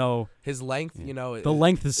I don't know. His length, the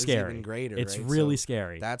length is scary. Even greater, it's right? really So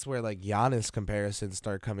scary. That's where like Giannis comparisons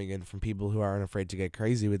start coming in from people who aren't afraid to get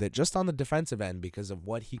crazy with it, just on the defensive end because of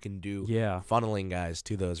what he can do. Funneling guys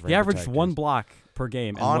to those. He averaged 1 block per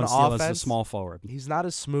game and on 1 steal offense, as a small forward. He's not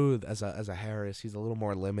as smooth as a Harris. He's a little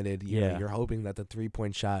more limited. You're hoping that the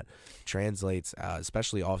 3-point shot translates,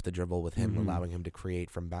 especially off the dribble with him, allowing him to create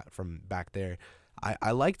from back there.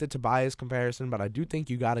 I like the Tobias comparison, but I do think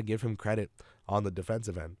you got to give him credit on the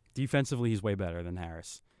defensive end. Defensively, he's way better than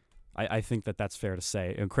Harris. I think that's fair to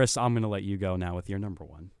say. And Chris, I'm going to let you go now with your number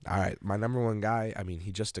one. All right, my number one guy. I mean,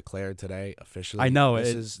 he just declared today officially. I know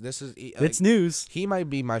this is it's news. He might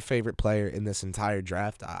be my favorite player in this entire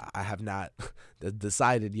draft. I have not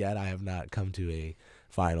decided yet. I have not come to a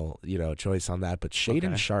final choice on that. But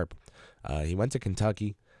Shaedon Sharpe, he went to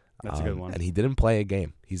Kentucky. That's a good one. And he didn't play a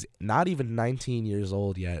game. He's not even 19 years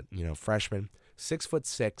old yet. Freshman,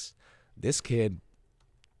 6'6". This kid.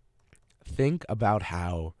 Think about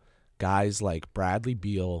how guys like Bradley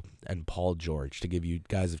Beal and Paul George, to give you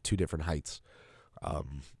guys of 2 different heights,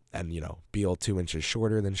 and Beal 2 inches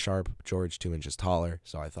shorter than Sharpe, George 2 inches taller.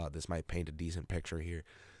 So I thought this might paint a decent picture here.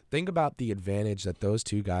 Think about the advantage that those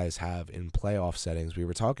 2 guys have in playoff settings. We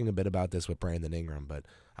were talking a bit about this with Brandon Ingram, but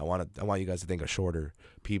I want you guys to think of shorter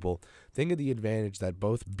people. Think of the advantage that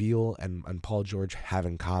both Beal and Paul George have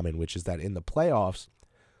in common, which is that in the playoffs,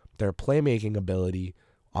 their playmaking ability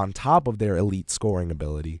on top of their elite scoring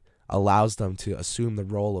ability allows them to assume the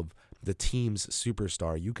role of the team's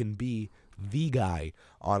superstar. You can be the guy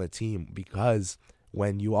on a team because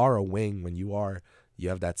when you are a wing, you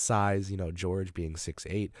have that size, George being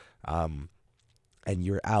 6'8", and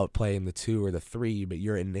you're out playing the 2 or the 3, but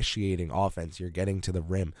you're initiating offense. You're getting to the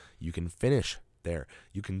rim. You can finish there.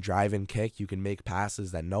 You can drive and kick. You can make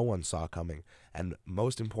passes that no one saw coming. And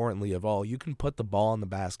most importantly of all, you can put the ball in the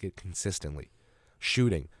basket consistently.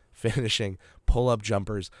 Shooting, finishing, pull-up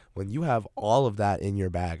jumpers. When you have all of that in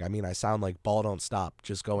your bag, I mean, I sound like Ball Don't Stop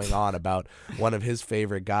just going on about one of his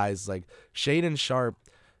favorite guys. Like Shaedon Sharpe,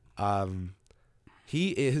 he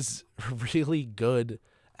is really good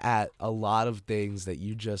at a lot of things that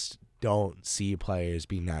you just don't see players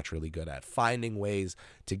be naturally good at. Finding ways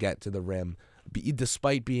to get to the rim,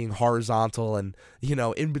 despite being horizontal and,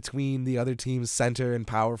 in between the other team's center and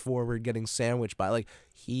power forward, getting sandwiched by,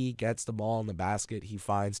 he gets the ball in the basket. He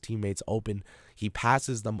finds teammates open. He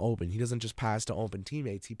passes them open. He doesn't just pass to open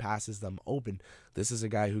teammates. He passes them open. This is a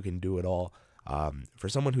guy who can do it all. For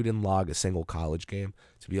someone who didn't log a single college game,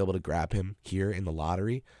 to be able to grab him here in the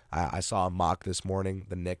lottery, I saw a mock this morning.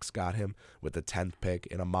 The Knicks got him with the 10th pick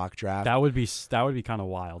in a mock draft. That would be kind of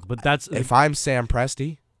wild. But that's if I'm Sam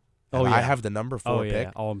Presti. I have the number 4 pick.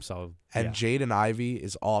 I'm so. And Jaden Ivey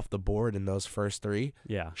is off the board in those first 3.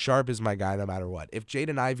 Yeah. Sharpe is my guy no matter what. If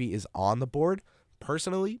Jaden Ivey is on the board,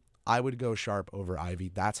 personally, I would go Sharpe over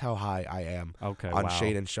Ivey. That's how high I am on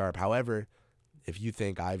Shaedon Sharpe. However, if you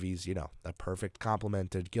think Ivey's, the perfect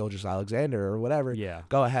complement to Gilgeous-Alexander or whatever,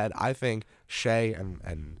 go ahead. I think Shea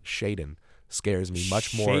and Shaedon scares me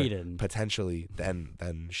much more potentially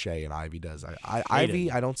than Shea and Ivey does.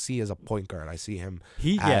 Ivey I don't see as a point guard. I see him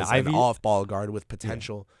as an off-ball guard with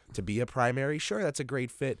potential to be a primary. Sure, that's a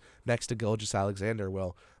great fit next to Gilgeous-Alexander.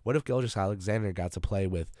 Well, what if Gilgeous-Alexander got to play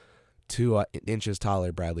with 2 inches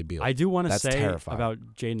taller Bradley Beal? I do want to say terrifying. About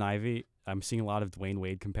Jaden Ivey, I'm seeing a lot of Dwayne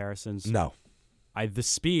Wade comparisons. No. The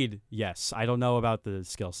speed, yes. I don't know about the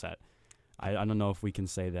skill set. I don't know if we can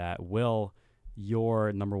say that. Will,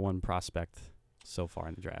 your number 1 prospect so far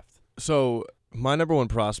in the draft? So my number 1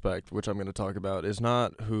 prospect, which I'm going to talk about, is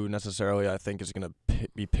not who necessarily I think is going to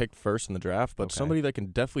be picked first in the draft, but somebody that can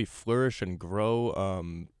definitely flourish and grow,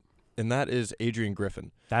 and that is Adrian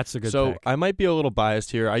Griffin. That's a good pick. So I might be a little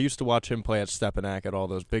biased here. I used to watch him play at Stepinac at all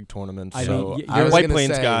those big tournaments. I so mean, you're White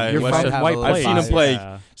Plains guy. I've seen him play.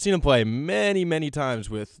 Yeah. Seen him play many times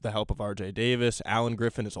with the help of R.J. Davis, Alan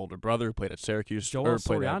Griffin, his older brother, who played at Syracuse. Joel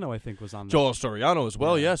Soriano, I think, was on. Joel Soriano as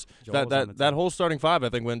well. Yes, Joel that whole starting 5, I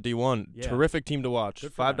think, went D1. Yeah. Terrific team to watch.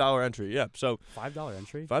 $5 entry. Yeah, so $5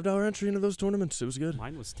 entry. $5 entry into those tournaments. It was good.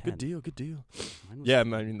 Mine was $10. Good deal. Yeah, I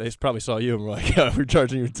mean, they probably saw you and were like, "We're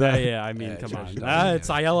charging you $10." Yeah. I mean, come on. It's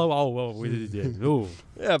Aiello. Oh, well, we did. Ooh.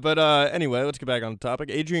 Yeah, but anyway, let's get back on the topic.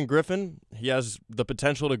 Adrian Griffin, he has the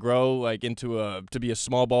potential to grow to be a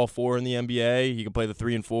small ball 4 in the NBA. He can play the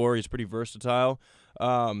 3 and 4. He's pretty versatile.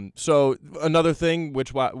 So another thing,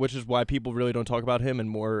 which is why people really don't talk about him and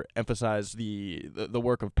more emphasize the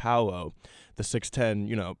work of Paolo, the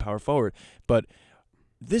 6'10", power forward. But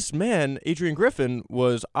this man, Adrian Griffin,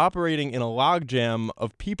 was operating in a logjam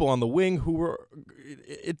of people on the wing who were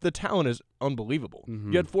the talent is unbelievable.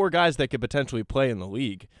 Mm-hmm. You had 4 guys that could potentially play in the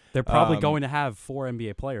league. They're probably going to have 4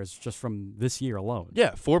 NBA players just from this year alone.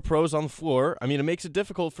 Yeah, 4 pros on the floor. I mean, it makes it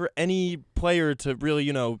difficult for any player to really,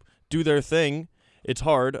 do their thing. It's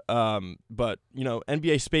hard, but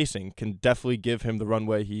NBA spacing can definitely give him the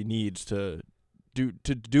runway he needs to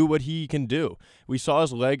do what he can do. We saw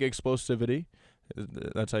his leg explosivity.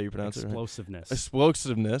 That's how you pronounce Explosiveness. it, right?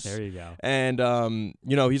 Explosiveness. There you go. And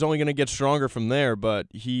he's only going to get stronger from there. But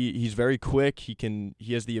he's very quick. He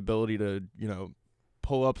has the ability to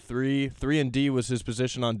pull up 3. 3-and-D was his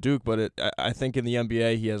position on Duke, but I think in the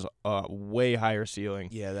NBA he has a way higher ceiling.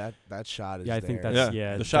 Yeah, that shot is. Yeah, I there. think that's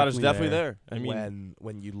the shot is definitely there. I mean,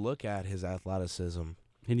 when you look at his athleticism,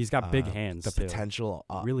 and he's got big hands. The too. potential,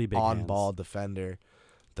 really big on-ball defender,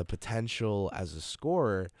 the potential as a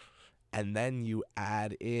scorer. And then you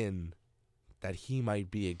add in that he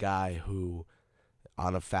might be a guy who,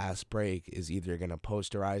 on a fast break, is either going to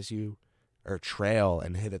posterize you or trail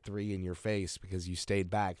and hit a 3 in your face because you stayed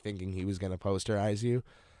back thinking he was going to posterize you.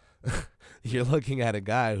 You're looking at a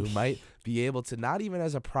guy who might be able to, not even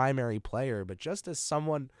as a primary player, but just as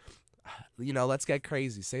someone, let's get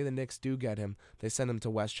crazy. Say the Knicks do get him. They send him to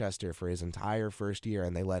Westchester for his entire first year,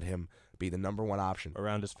 and they let him be the number 1 option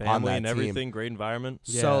around his family and everything. Team. Great environment.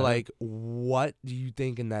 Yeah. So, what do you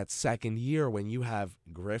think in that second year when you have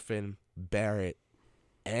Griffin, Barrett,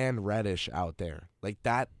 and Reddish out there?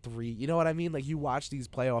 That 3, you know what I mean? You watch these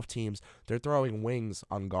playoff teams, they're throwing wings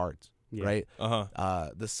on guards, right?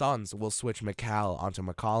 The Suns will switch McCall onto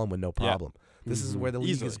McCollum with no problem. This is where the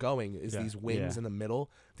league is going, is these wings in the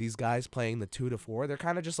middle. These guys playing the 2 to 4. They're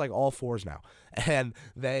kind of just like all 4s now. And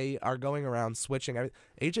they are going around switching.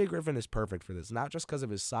 A.J. Griffin is perfect for this, not just because of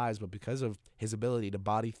his size, but because of his ability to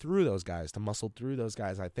body through those guys, to muscle through those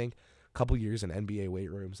guys. I think a couple years in NBA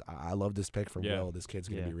weight rooms. I love this pick from Will. This kid's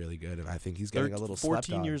going to be really good, and I think he's getting a little slept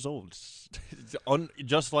on. 14 years old.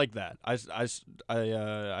 Just like that.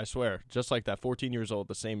 I swear. Just like that. 14 years old,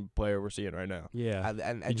 the same player we're seeing right now. Yeah.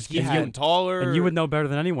 And he just he keeps had, getting taller. And you would know better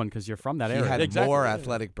than anyone because you're from that he area. had more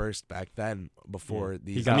athletic burst back then before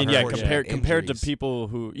these. Compared to people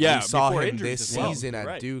who we saw him injuries this as well. season at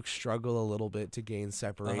Right. Duke struggle a little bit to gain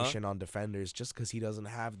separation on defenders just because he doesn't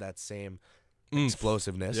have that same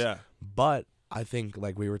explosiveness. Yeah. But I think,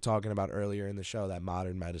 like we were talking about earlier in the show, that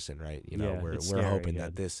modern medicine, right? We're hoping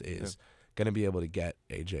that this is going to be able to get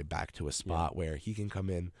AJ back to a spot where he can come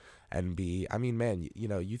in and be. I mean, man,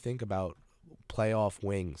 you think about playoff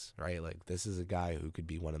wings, right? This is a guy who could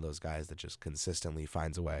be one of those guys that just consistently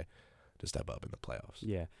finds a way to step up in the playoffs.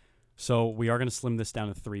 Yeah. So we are going to slim this down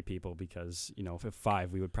to 3 people because, if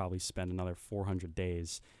 5, we would probably spend another 400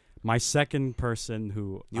 days. My second person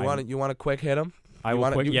who you want to quick hit him. I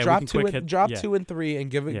will quick, yeah, drop we can quick hit, 2 and 3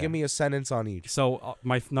 and give me a sentence on each. So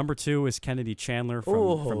my number 2 is Kennedy Chandler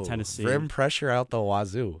from Tennessee. Rim pressure out the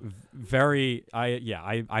wazoo. I'm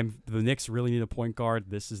the Knicks really need a point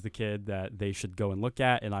guard. This is the kid that they should go and look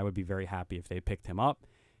at, and I would be very happy if they picked him up.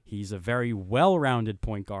 He's a very well-rounded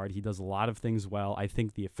point guard. He does a lot of things well. I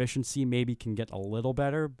think the efficiency maybe can get a little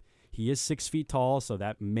better. He is 6 feet tall, so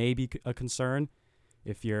that may be a concern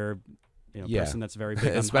if you're person that's very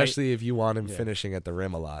big on especially height. If you want him finishing at the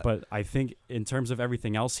rim a lot. But I think in terms of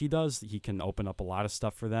everything else he does, he can open up a lot of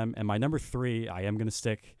stuff for them. And my number 3, I am going to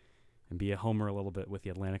stick and be a homer a little bit with the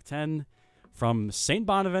Atlantic 10. From St.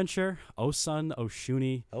 Bonaventure, Osun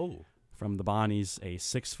Oshuni from the Bonnies, a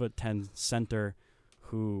 6'10" center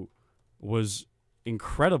who was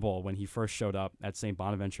incredible when he first showed up at St.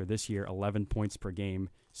 Bonaventure this year. 11 points per game,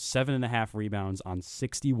 7.5 rebounds on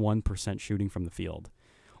 61% shooting from the field.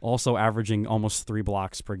 Also averaging almost 3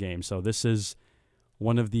 blocks per game. So this is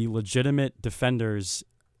one of the legitimate defenders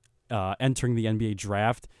entering the NBA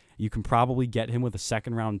draft. You can probably get him with a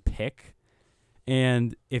second-round pick.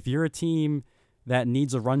 And if you're a team that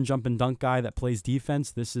needs a run, jump, and dunk guy that plays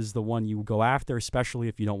defense, this is the one you go after, especially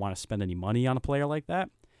if you don't want to spend any money on a player like that.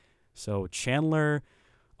 So Chandler,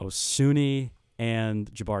 Osuni,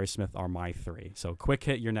 and Jabari Smith are my 3. So quick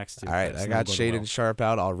hit your next 2. All right, I got Shaedon Sharpe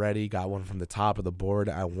out already. Got one from the top of the board.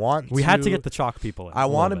 We had to get the chalk people in. I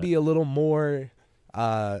want to be a little more, get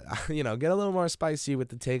a little more spicy with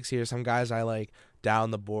the takes here. Some guys I like down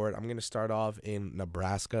the board. I'm going to start off in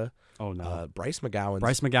Nebraska. Oh, no. Bryce McGowan.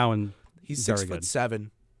 Bryce McGowan. He's 6'7",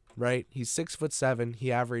 right? He's 6'7".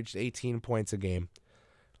 He averaged 18 points a game.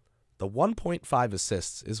 The 1.5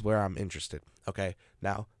 assists is where I'm interested. Okay,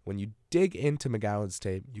 now when you dig into McGowan's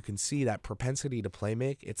tape, you can see that propensity to play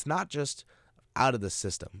make. It's not just out of the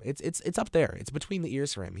system. It's up there. It's between the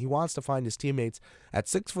ears for him. He wants to find his teammates at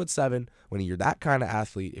 6'7". When you're that kind of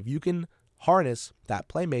athlete, if you can harness that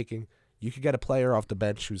playmaking, you could get a player off the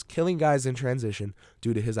bench who's killing guys in transition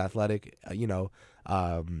due to his athletic,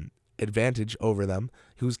 advantage over them,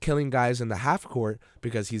 who's killing guys in the half court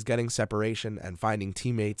because he's getting separation and finding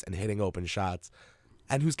teammates and hitting open shots,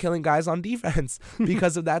 and who's killing guys on defense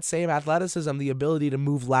because of that same athleticism, the ability to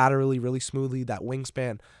move laterally really smoothly, that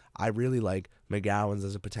wingspan. I really like McGowens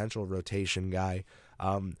as a potential rotation guy.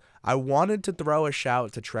 I wanted to throw a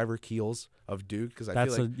shout to Trevor Keels of Duke because I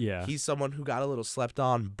feel like he's someone who got a little slept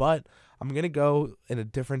on, but I'm going to go in a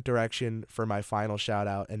different direction for my final shout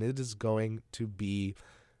out, and it is going to be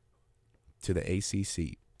to the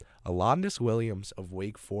ACC. Alondes Williams of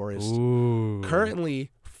Wake Forest, currently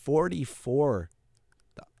 44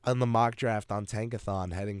 on the mock draft on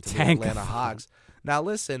Tankathon, heading to the Atlanta Hawks. Now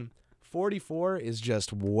listen, 44 is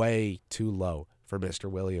just way too low for Mr.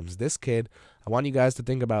 Williams. This kid, I want you guys to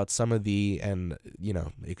think about some of the, and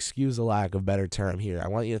excuse the lack of better term here, I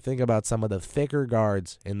want you to think about some of the thicker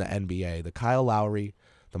guards in the NBA, the Kyle Lowry,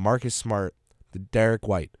 the Marcus Smart, the Derek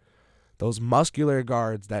White. Those muscular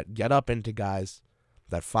guards that get up into guys,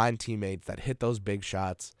 that find teammates, that hit those big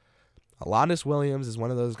shots. Alondes Williams is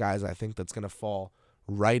one of those guys I think that's going to fall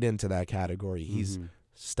right into that category. He's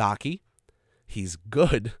stocky, he's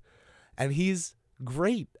good, and he's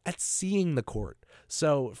great at seeing the court.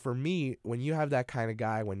 So for me, when you have that kind of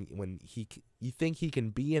guy, when you think he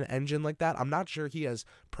can be an engine like that, I'm not sure he has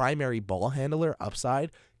primary ball handler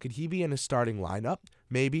upside. Could he be in a starting lineup?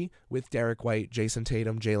 Maybe with Derek White, Jason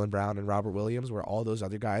Tatum, Jaylen Brown, and Robert Williams, where all those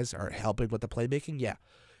other guys are helping with the playmaking?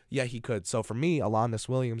 Yeah, he could. So for me, Alondes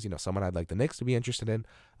Williams, someone I'd like the Knicks to be interested in.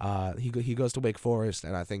 He goes to Wake Forest,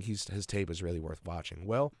 and I think his tape is really worth watching.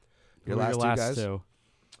 Will, your last two guys? Two?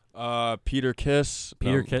 Peter Kiss.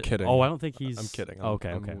 Peter Kiss. Kidding. Oh, I don't think he's. I'm kidding. Okay.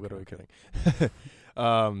 I'm literally kidding.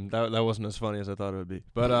 That wasn't as funny as I thought it would be.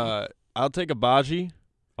 But I'll take Agbaji.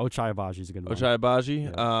 Ochai Agbaji's a good one. Ochai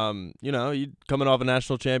Agbaji. Yeah. He coming off a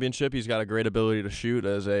national championship. He's got a great ability to shoot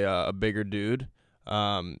as a bigger dude.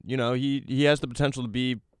 He has the potential to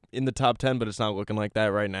be in the top 10, but it's not looking like that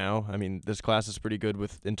right now. I mean, this class is pretty good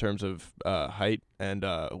in terms of height and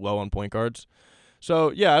low on point guards.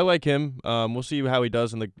 So yeah, I like him. We'll see how he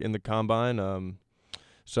does in the combine.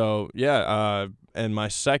 And my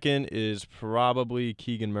second is probably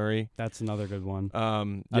Keegan Murray. That's another good one.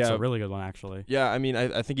 That's a really good one, actually. Yeah, I mean,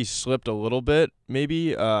 I think he slipped a little bit.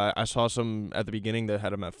 Maybe I saw some at the beginning that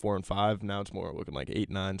had him at 4 and 5. Now it's more looking like 8,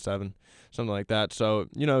 9, 7, something like that. So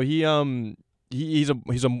he's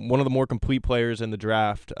one of the more complete players in the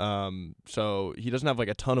draft. So he doesn't have like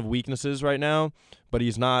a ton of weaknesses right now, but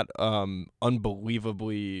he's not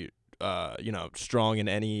unbelievably strong in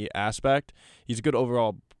any aspect. He's a good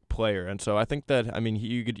overall player, and so I think that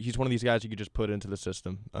he's one of these guys you could just put into the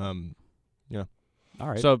system. All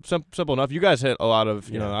right. So simple enough. You guys hit a lot of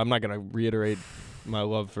I'm not gonna reiterate my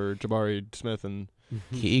love for Jabari Smith and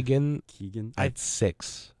Keegan. At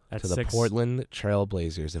 6. At to the 6. Portland Trail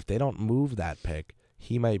Blazers. If they don't move that pick,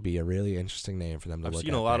 he might be a really interesting name for them to look at. I've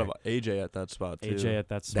seen a lot of AJ at that spot too.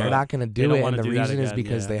 They're not going to do it, and the reason is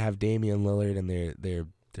because they have Damian Lillard, and they're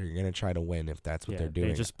going to try to win if that's what they're doing.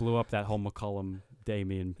 They just blew up that whole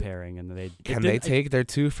McCollum-Damian pairing, and Can they take their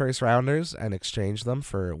 2 first-rounders and exchange them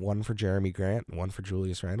for one for Jeremy Grant and one for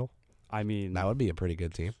Julius Randle? I mean, that would be a pretty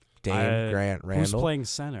good team. Dame, Grant, Randle. Who's playing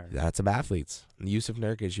center? That's some athletes. Yusuf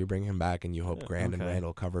Nurkic, you bring him back, and you hope Grant and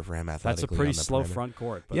Randle cover for him athletically. That's a pretty on the slow perimeter. front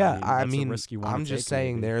court. But I mean, mean, a risk you want I'm to just take,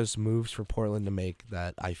 saying maybe. there's moves for Portland to make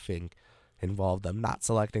that I think involve them not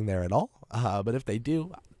selecting there at all. But if they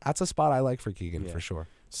do, that's a spot I like for Keegan for sure.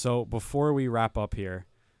 So before we wrap up here,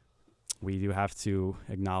 we do have to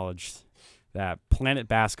acknowledge that Planet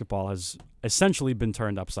Basketball has essentially been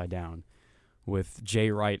turned upside down, with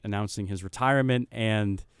Jay Wright announcing his retirement,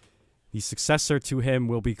 and the successor to him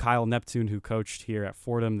will be Kyle Neptune, who coached here at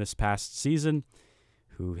Fordham this past season,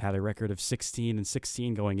 who had a record of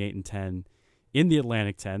 16-16, going 8-10 in the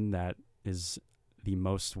Atlantic 10. That is the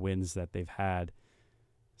most wins that they've had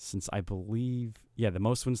since, I believe, the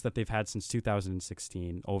most wins that they've had since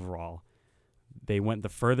 2016 overall. They went the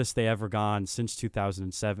furthest they ever gone since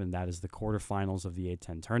 2007. That is the quarterfinals of the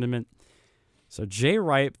A-10 tournament. So Jay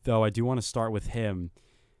Wright, though, I do want to start with him.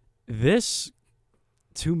 This,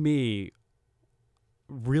 to me,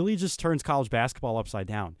 really just turns college basketball upside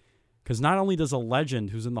down. Because not only does a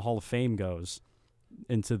legend who's in the Hall of Fame goes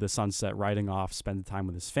into the sunset, riding off, spend time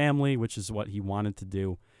with his family, which is what he wanted to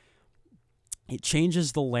do, it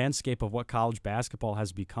changes the landscape of what college basketball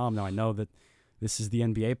has become. Now, I know that this is the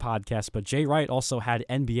NBA podcast, but Jay Wright also had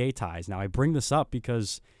NBA ties. Now, I bring this up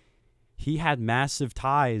because he had massive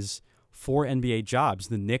ties for NBA jobs.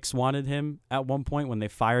 The Knicks wanted him at one point when they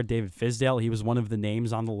fired David Fizdale. He was one of the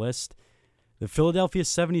names on the list. The Philadelphia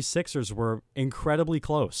 76ers were incredibly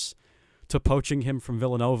close to poaching him from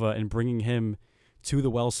Villanova and bringing him to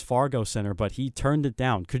the Wells Fargo Center, but he turned it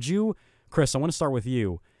down. Could you, Chris, I want to start with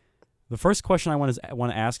you. The first question I want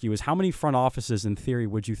to ask you is, how many front offices, in theory,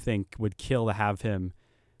 would you think would kill to have him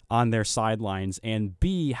on their sidelines? And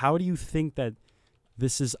B, how do you think that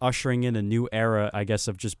this is ushering in a new era, I guess,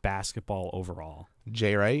 of just basketball overall?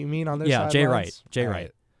 Jay Wright, you mean, on their sidelines? Jay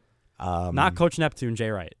Wright. Right. Not Coach Neptune, Jay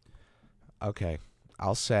Wright. Okay.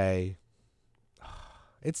 I'll say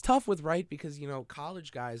it's tough with Wright because,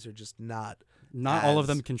 college guys are just not all of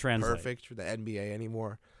them can translate. Perfect for the NBA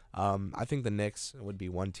anymore. I think the Knicks would be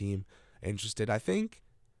one team interested. I think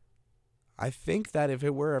that if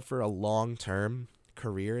it were for a long-term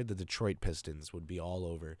career, the Detroit Pistons would be all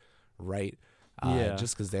over Wright.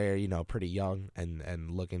 Just because they're, pretty young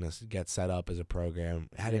and looking to get set up as a program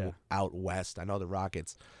heading out west. I know the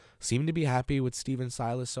Rockets seem to be happy with Steven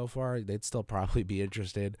Silas so far. They'd still probably be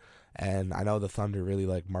interested. And I know the Thunder really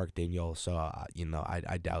like Mark Daigneault, so,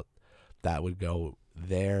 I doubt that would go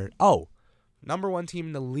there. Oh, number one team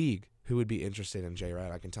in the league who would be interested in Jay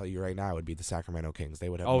Wright, I can tell you right now, would be the Sacramento Kings. They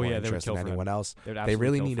would have more interest than anyone else. They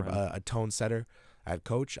really need a tone setter at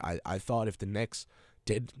coach. I thought if the Knicks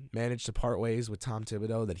did manage to part ways with Tom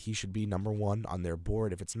Thibodeau, that he should be number one on their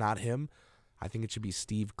board. If it's not him, I think it should be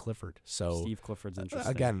Steve Clifford. So Steve Clifford's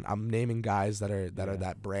interesting. Again, I'm naming guys that are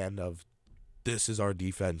that brand of, this is our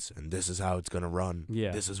defense and this is how it's going to run.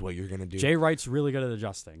 Yeah. This is what you're going to do. Jay Wright's really good at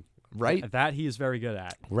adjusting. Right? That he is very good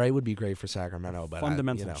at. Wright would be great for Sacramento, but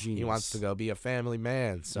fundamental genius. He wants to go be a family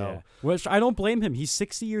man. So, which I don't blame him. He's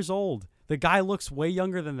 60 years old. The guy looks way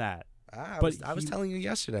younger than that. I was telling you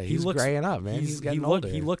yesterday. He's graying up, man. He's getting older.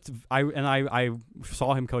 He looked. I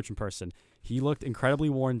saw him coach in person. He looked incredibly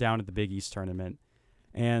worn down at the Big East tournament,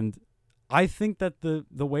 and I think that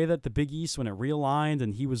the way that the Big East, when it realigned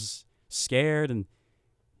and he was scared, and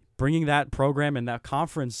bringing that program and that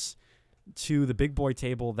conference to the big boy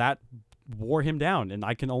table, that wore him down. And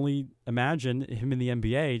I can only imagine him in the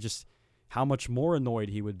NBA, just how much more annoyed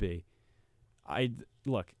he would be.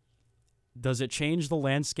 Look, does it change the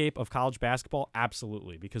landscape of college basketball?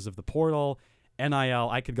 Absolutely, because of the portal, NIL.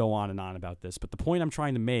 I could go on and on about this, but the point I'm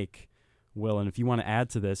trying to make, Will, and if you want to add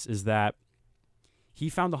to this, is that he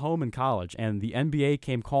found a home in college, and the NBA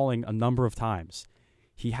came calling a number of times.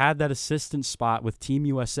 He had that assistant spot with Team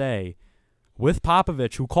USA with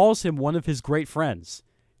Popovich, who calls him one of his great friends.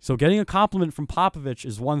 So getting a compliment from Popovich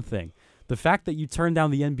is one thing. The fact that you turned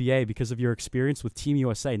down the NBA because of your experience with Team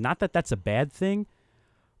USA, not that that's a bad thing,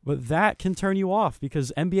 but that can turn you off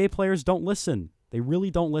because NBA players don't listen. They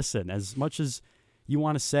really don't listen. As much as you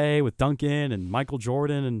want to say with Duncan and Michael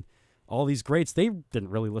Jordan and all these greats, they didn't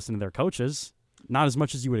really listen to their coaches, not as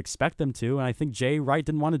much as you would expect them to, and I think Jay Wright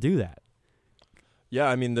didn't want to do that. Yeah,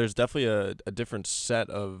 I mean, there's definitely a different set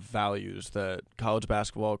of values that college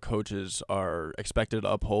basketball coaches are expected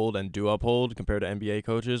to uphold and do uphold compared to NBA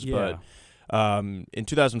coaches. Yeah. But in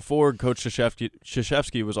 2004, Coach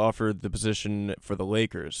Krzyzewski was offered the position for the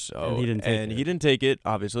Lakers. And he didn't take it,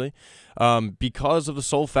 obviously, because of the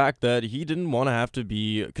sole fact that he didn't want to have to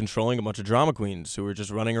be controlling a bunch of drama queens who were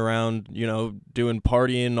just running around, doing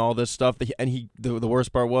partying and all this stuff. And the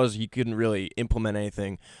worst part was he couldn't really implement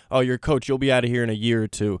anything. Oh, you're a coach. You'll be out of here in a year or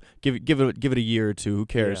two. Give it a year or two. Who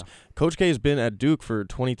cares? Yeah. Coach K has been at Duke for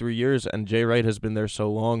 23 years, and Jay Wright has been there so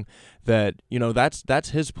long that that's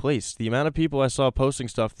his place. The amount of people I saw posting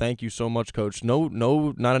stuff, thank you so much, Coach. No,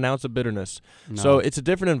 not an ounce of bitterness. No. So it's a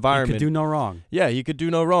different environment. He could do no wrong. Yeah, he could do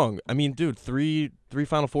no wrong. I mean, dude, three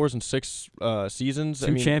Final Fours in 6 seasons.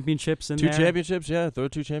 Two championships in there. 2 there. championships, yeah. Throw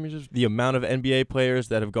 2 championships. The amount of NBA players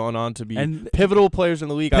that have gone on to be pivotal players in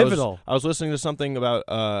the league. Pivotal. I was listening to something about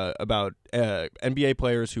NBA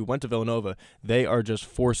players who went to Villanova. They are just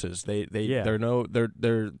forces.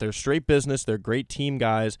 They're straight business. They're great team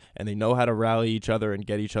guys, and they know how to rally each other and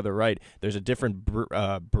get each other right. There's a different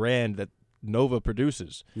brand that Nova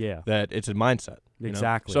produces. Yeah. That it's a mindset.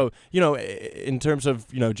 Exactly. So, in terms of,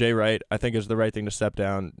 Jay Wright, I think is the right thing to step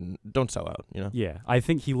down. Don't sell out, Yeah. I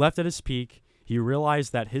think he left at his peak. He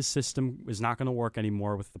realized that his system is not going to work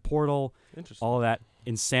anymore with the portal, all of that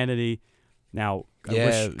insanity. Now, I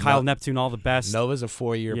wish Kyle Neptune all the best. Nova's a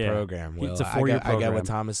 4-year program. It's a 4-year program. I get what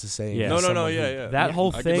Thomas is saying. Yeah. No. That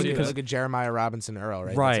whole thing. Look at Jeremiah Robinson Earl,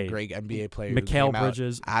 right? Right. That's a great NBA player. Mikal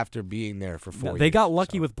Bridges. After being there for 4 years. They got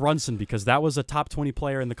lucky with Brunson because that was a top 20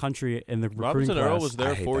 player in the country in the recruiting Robinson class. Earl was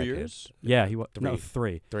there 4 years? Yeah, he was. 3. No,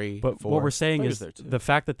 3. 3, But 4. what we're saying is the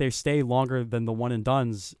fact that they stay longer than the one and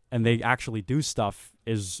dones and they actually do stuff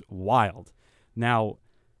is wild. Now,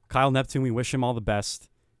 Kyle Neptune, we wish him all the best.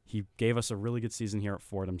 He gave us a really good season here at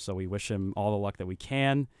Fordham, so we wish him all the luck that we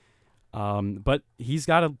can. But he's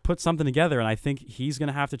got to put something together, and I think he's going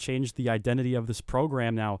to have to change the identity of this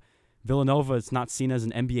program. Now, Villanova is not seen as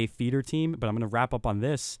an NBA feeder team, but I'm going to wrap up on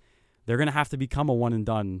this. They're going to have to become a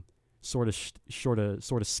one-and-done sort of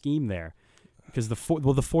scheme there, because the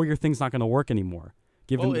 4-year thing's not going to work anymore.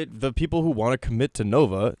 The people who want to commit to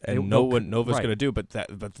Nova and know what Nova's right. going to do, but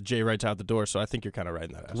the Jay Wright's out the door, so I think you're kind of right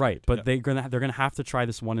in that aspect. Right, but they're gonna have to try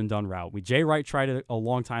this one and done route. Jay Wright tried it a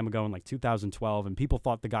long time ago in like 2012, and people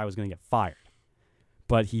thought the guy was going to get fired,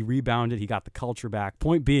 but he rebounded. He got the culture back.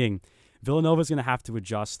 Point being, Villanova's going to have to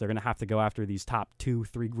adjust. They're going to have to go after these top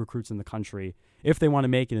 2-3 recruits in the country if they want to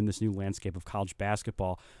make it in this new landscape of college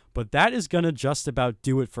basketball. But that is going to just about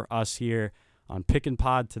do it for us here on Pick and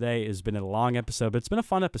Pod today. It's been a long episode, but it's been a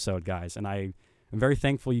fun episode, guys. And I am very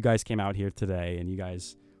thankful you guys came out here today, and you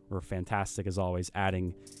guys were fantastic, as always,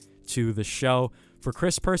 adding to the show. For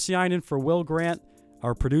Chris Persianen, for Will Grant,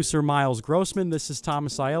 our producer Miles Grossman, this is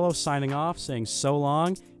Thomas Aiello signing off, saying so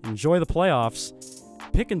long. Enjoy the playoffs.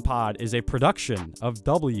 Pick and Pod is a production of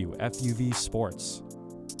WFUV Sports.